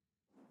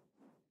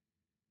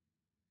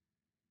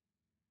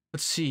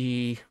 Let's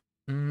see.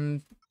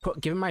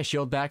 Give him my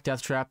shield back,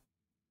 Death Trap.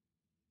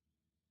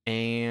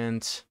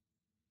 And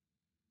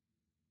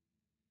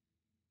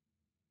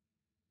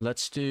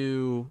let's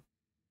do...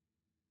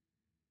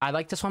 I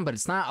like this one, but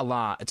it's not a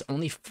lot. It's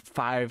only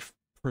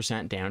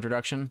 5% damage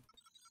reduction.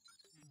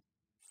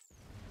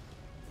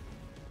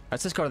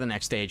 Let's just go to the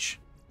next stage.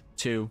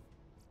 2,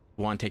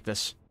 1, take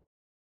this.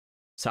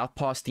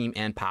 Southpaw, Steam,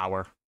 and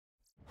Power.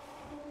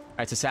 Alright,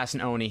 it's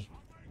Assassin Oni.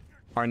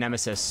 Our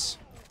nemesis.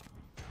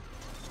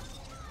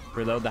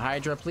 Reload the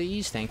Hydra,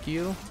 please. Thank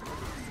you.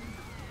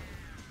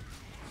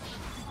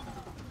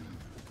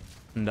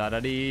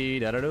 Da-da-dee,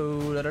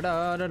 da-da-doo,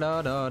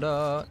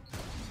 da-da-da-da-da-da-da.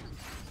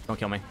 Don't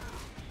kill me.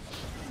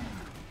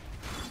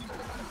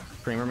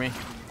 Creamer me.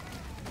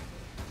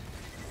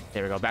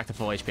 There we go. Back to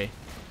full HP.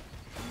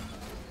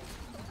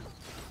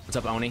 What's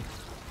up, Oni?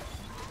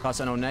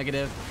 Cost no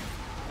negative.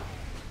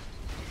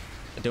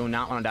 I do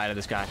not want to die to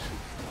this guy.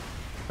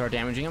 Start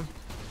damaging him.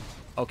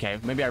 Okay,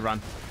 maybe I run.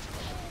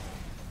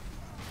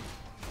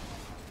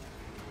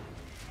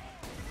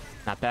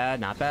 Not bad,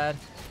 not bad.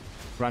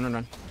 Run, run,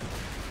 run.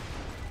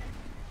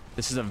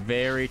 This is a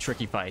very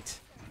tricky fight.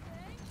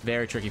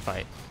 Very tricky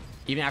fight.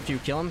 Even after you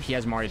kill him, he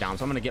has Mario down.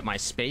 So I'm going to get my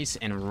space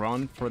and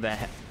run for the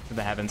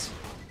heavens.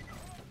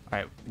 All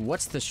right,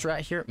 what's the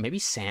strat here? Maybe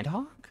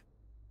Sandhawk?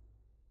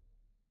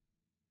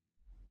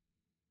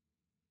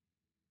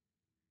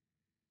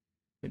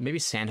 Maybe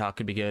Sandhawk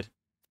could be good.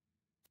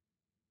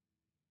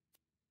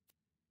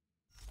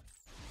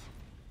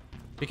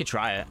 We could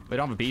try it. We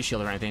don't have a bee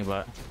shield or anything,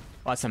 but...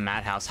 Well, that's a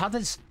madhouse. How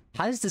does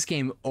this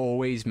game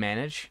always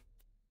manage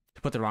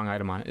to put the wrong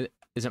item on?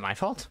 Is it my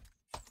fault?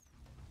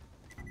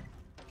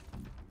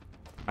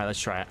 Alright, let's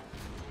try it.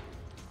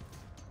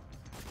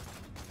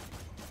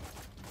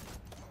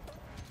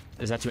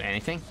 Does that do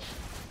anything?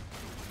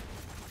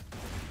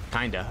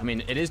 Kinda. I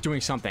mean, it is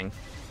doing something.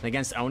 And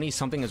against Oni,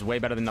 something is way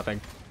better than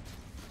nothing.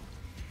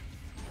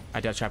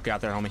 Alright, Death Trap, get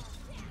out there, homie.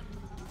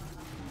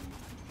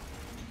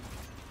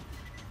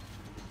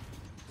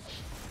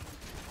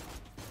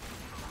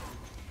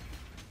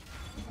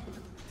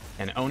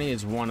 And Oni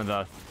is one of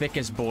the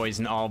thickest boys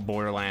in all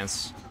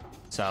Borderlands.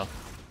 So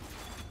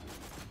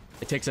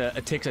it takes a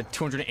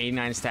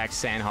 289 stack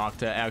Sandhawk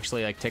to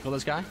actually like tickle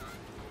this guy.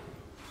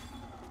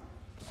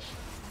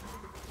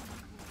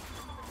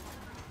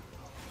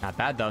 Not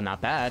bad though,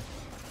 not bad.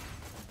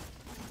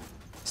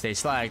 Stay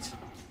slagged.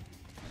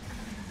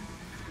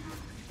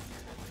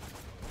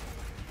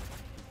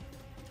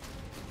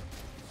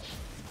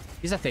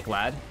 He's a thick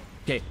lad.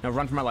 Okay, now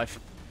run for my life.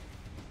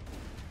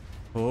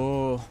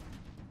 Oh.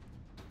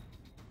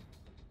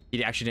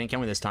 He actually didn't kill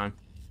me this time.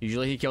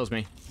 Usually he kills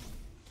me.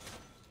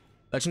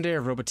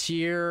 Legendary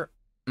Roboteer.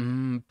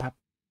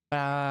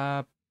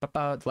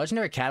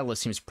 Legendary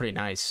Catalyst seems pretty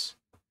nice.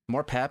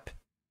 More pep.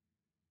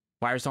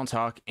 Wires don't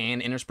talk.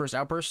 And Interspersed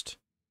Outburst.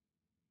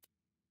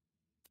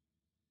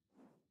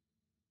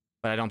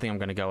 But I don't think I'm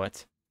going to go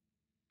it.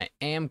 I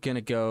am going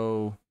to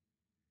go...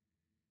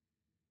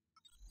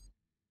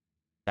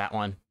 that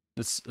one.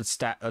 Let's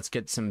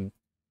get some...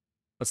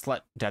 Let's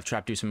let Death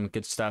Trap do some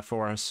good stuff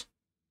for us.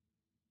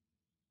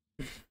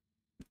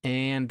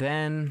 And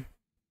then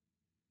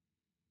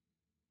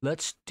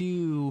let's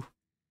do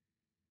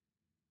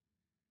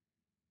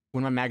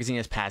when my magazine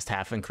is past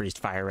half increased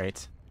fire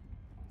rate.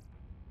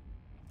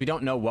 We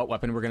don't know what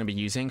weapon we're going to be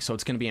using, so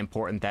it's going to be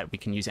important that we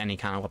can use any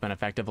kind of weapon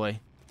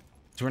effectively.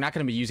 So we're not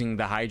going to be using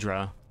the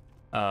Hydra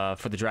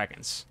for the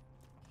dragons.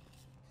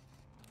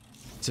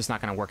 It's just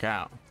not going to work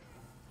out.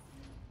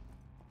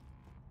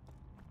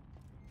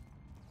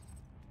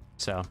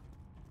 So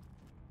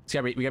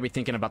we gotta be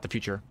thinking about the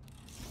future.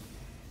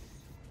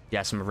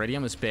 Yeah, some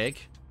Iridium is big.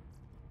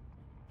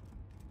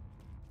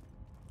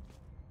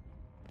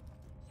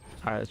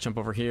 All right, let's jump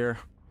over here.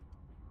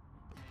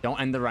 Don't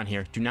end the run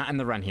here. Do not end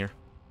the run here.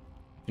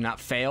 Do not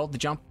fail the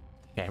jump.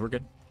 Okay, we're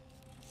good.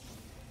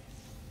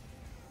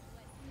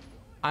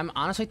 I'm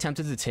honestly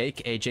tempted to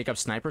take a Jacob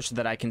sniper so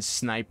that I can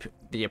snipe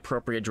the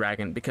appropriate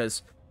dragon,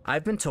 because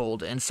I've been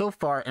told, and so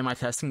far in my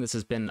testing this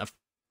has been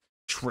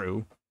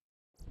true,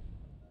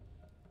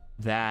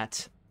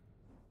 that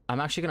I'm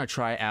actually going to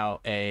try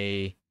out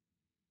maybe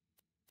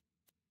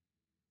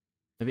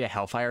a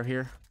Hellfire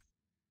here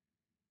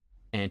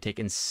and take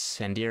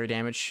incendiary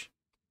damage,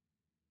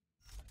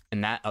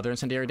 and that other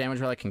incendiary damage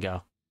relic can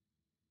go.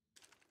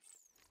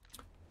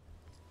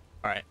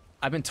 All right,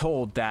 I've been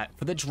told that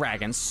for the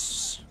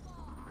dragons,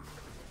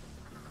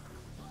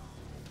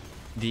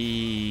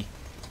 the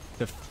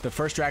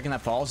first dragon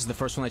that falls is the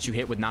first one that you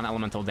hit with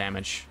non-elemental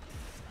damage.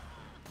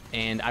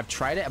 And I've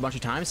tried it a bunch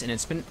of times, and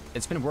it's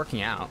been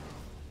working out.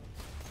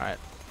 All right,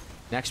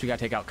 next we gotta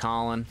take out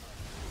Colin.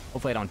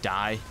 Hopefully I don't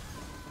die.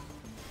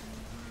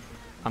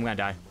 I'm gonna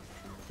die.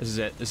 This is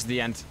it. This is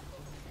the end.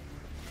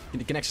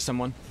 Get next to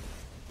someone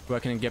who I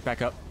can get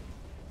back up.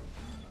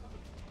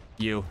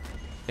 You.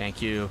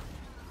 Thank you.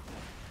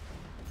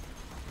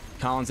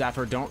 Colin's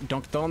after. Don't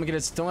let him get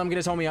his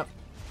homie up.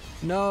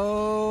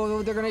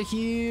 No, they're gonna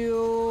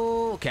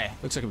heal. Okay,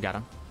 looks like we got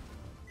him.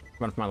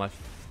 Run for my life.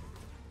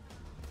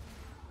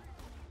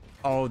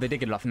 Oh, they did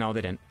get it off. No,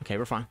 they didn't. Okay,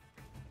 we're fine.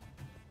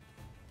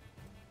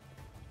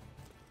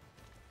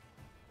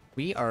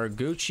 We are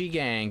Gucci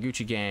gang.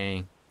 Gucci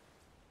gang.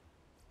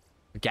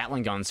 The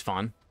Gatling gun's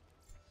fun.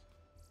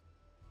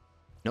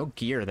 No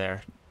gear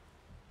there.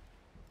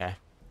 Okay.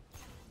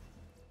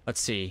 Let's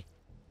see.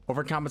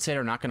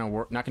 Overcompensator, not gonna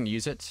work. Not gonna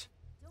use it.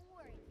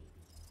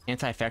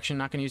 Anti-infection,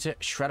 not gonna use it.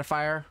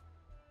 Shredifier.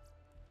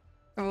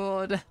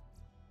 Good.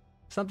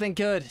 Something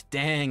good.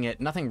 Dang it.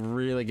 Nothing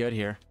really good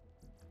here.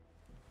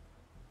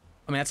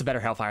 I mean, that's a better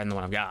Hellfire than the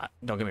one I've got.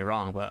 Don't get me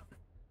wrong, but...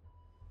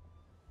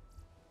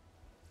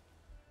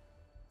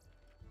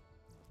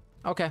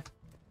 Okay.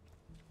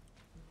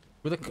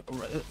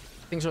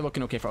 Things are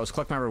looking okay for us. Let's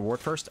collect my reward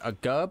first. A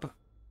gub.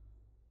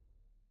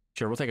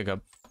 Sure, we'll take a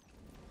gub.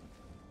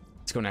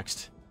 Let's go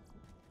next.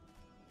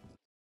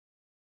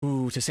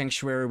 Ooh, to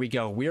Sanctuary we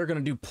go. We are going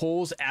to do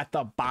pulls at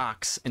the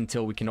box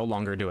until we can no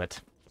longer do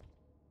it.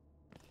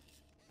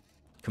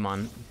 Come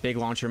on, big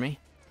launcher me.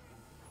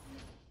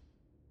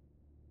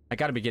 I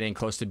got to be getting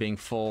close to being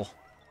full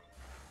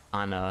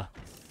on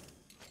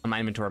my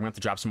inventory. I'm going to have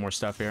to drop some more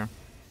stuff here.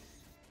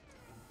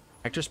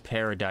 Hector's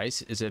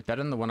Paradise. Is it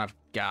better than the one I've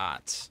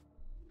got?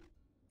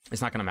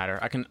 It's not going to matter.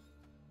 I can...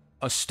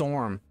 A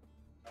Storm.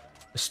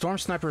 A Storm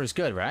Sniper is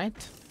good, right?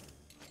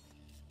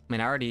 I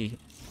mean, I already...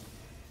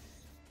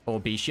 Oh,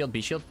 B shield,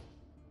 B shield.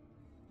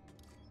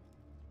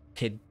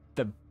 Okay,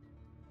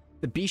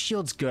 the B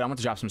shield's good. I'm going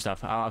to drop some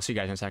stuff. I'll see you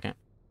guys in a second.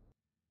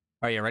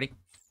 All right, you ready?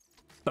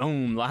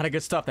 Boom. A lot of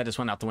good stuff that just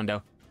went out the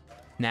window.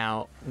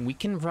 Now, we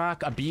can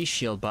rock a B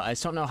shield, but I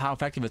just don't know how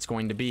effective it's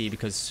going to be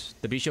because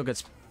the B shield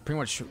gets pretty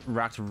much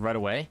rocked right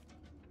away.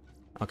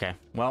 Okay,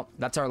 well,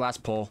 that's our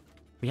last pull.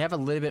 We have a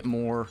little bit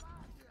more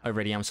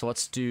iridium, so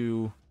let's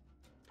do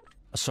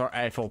assault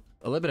rifle,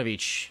 a little bit of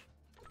each.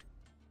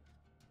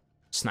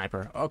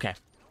 Sniper, okay.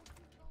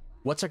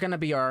 What's gonna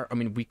be our... I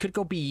mean, we could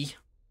go B.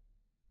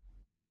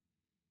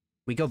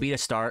 We go B to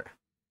start.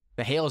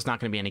 The hail is not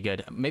gonna be any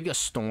good. Maybe a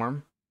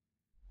storm.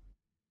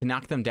 To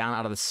knock them down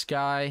out of the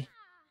sky.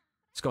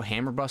 Let's go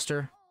Hammer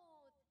Buster.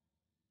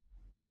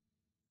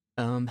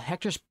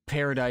 Hector's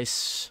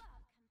Paradise.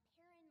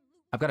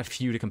 I've got a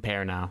few to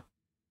compare now.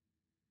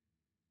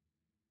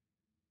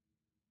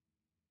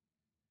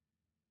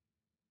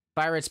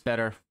 Fire rate's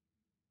better,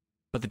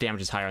 but the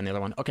damage is higher on the other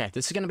one. Okay,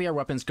 this is going to be our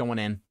weapons going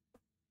in.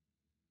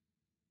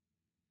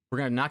 We're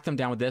going to knock them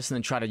down with this and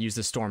then try to use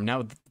the storm.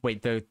 Now,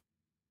 wait,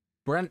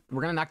 we're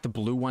gonna knock the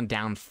blue one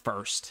down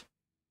first.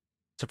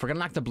 So if we're going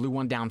to knock the blue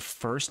one down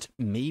first,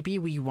 maybe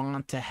we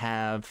want to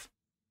have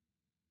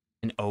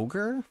an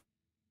ogre?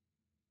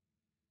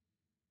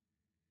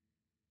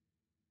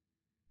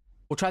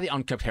 We'll try the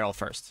Unkept Herald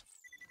first.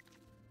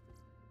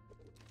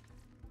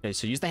 Okay,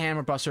 so use the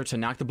Hammer Buster to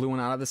knock the blue one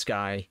out of the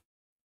sky.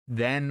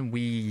 Then we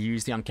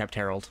use the Unkept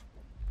Herald.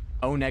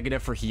 O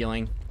negative for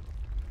healing.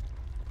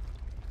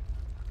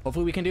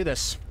 Hopefully we can do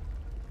this.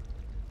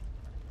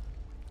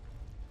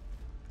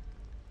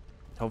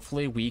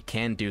 Hopefully we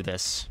can do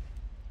this.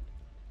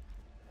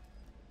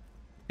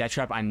 Death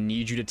Trap, I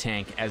need you to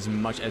tank as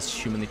much as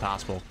humanly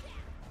possible.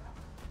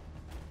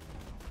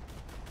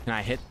 Can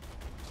I hit?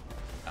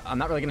 I'm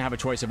not really going to have a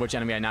choice of which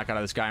enemy I knock out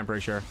of this guy, I'm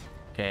pretty sure.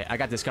 Okay, I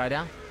got this guy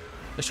down.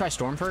 Let's try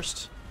Storm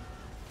first.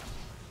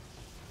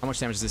 How much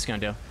damage is this going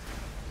to do?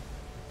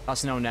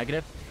 Plus no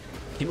negative.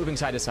 Keep moving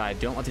side to side.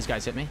 Don't let these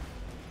guys hit me.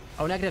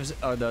 Oh, negatives.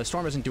 The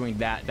Storm isn't doing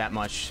that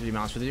much, to be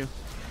honest with you.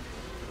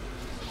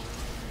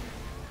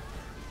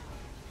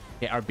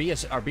 Okay, our B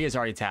is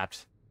already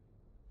tapped.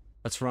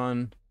 Let's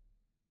run.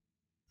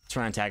 Let's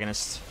run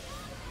Antagonist.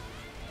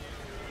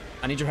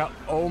 I need your help.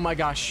 Oh my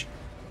gosh.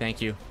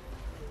 Thank you.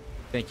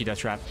 Thank you, Death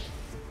Trap. Do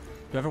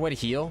you have a way to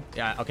heal?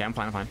 Yeah, okay, I'm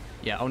fine, I'm fine.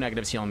 Yeah, O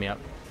negative's healing me up.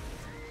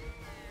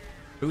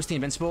 Boost the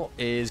Invincible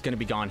is going to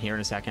be gone here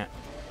in a second.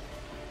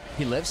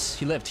 He lives?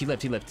 He lived.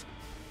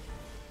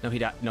 No, he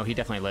died. No, he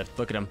definitely lived.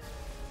 Look at him.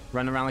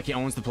 Running around like he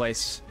owns the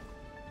place.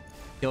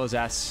 Kill his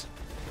ass.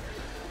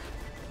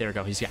 There we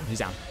go. He's down. He's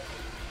down.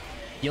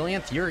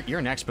 Helianth,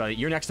 you're next, buddy.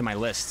 You're next to my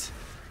list.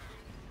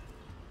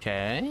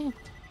 Okay.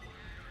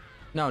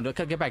 No,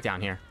 get back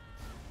down here.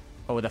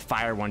 Oh, the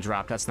fire one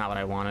dropped. That's not what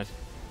I wanted.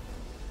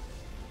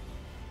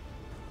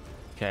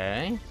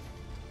 Okay.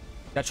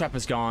 That trap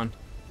is gone.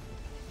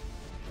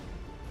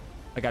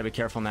 I gotta be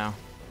careful now.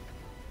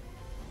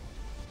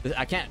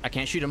 I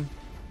can't shoot him.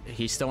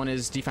 He's still in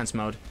his defense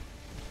mode.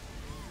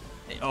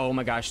 Oh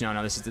my gosh,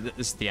 no, this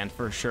is the end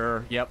for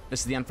sure. Yep,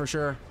 this is the end for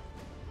sure.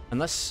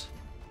 Unless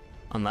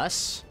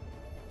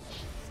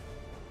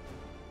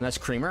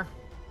Creamer.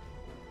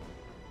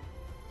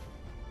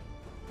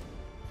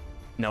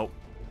 Nope.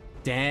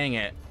 Dang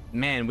it.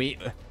 Man, we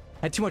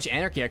had too much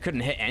Anarchy. I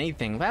couldn't hit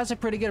anything. That was a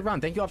pretty good run.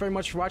 Thank you all very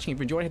much for watching. If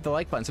you enjoyed, hit the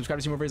like button. Subscribe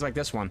to see more videos like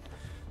this one.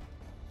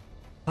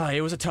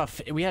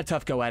 We had a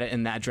tough go at it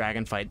in that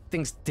dragon fight.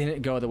 Things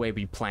didn't go the way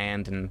we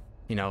planned, and,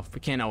 you know, we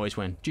can't always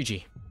win.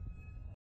 GG.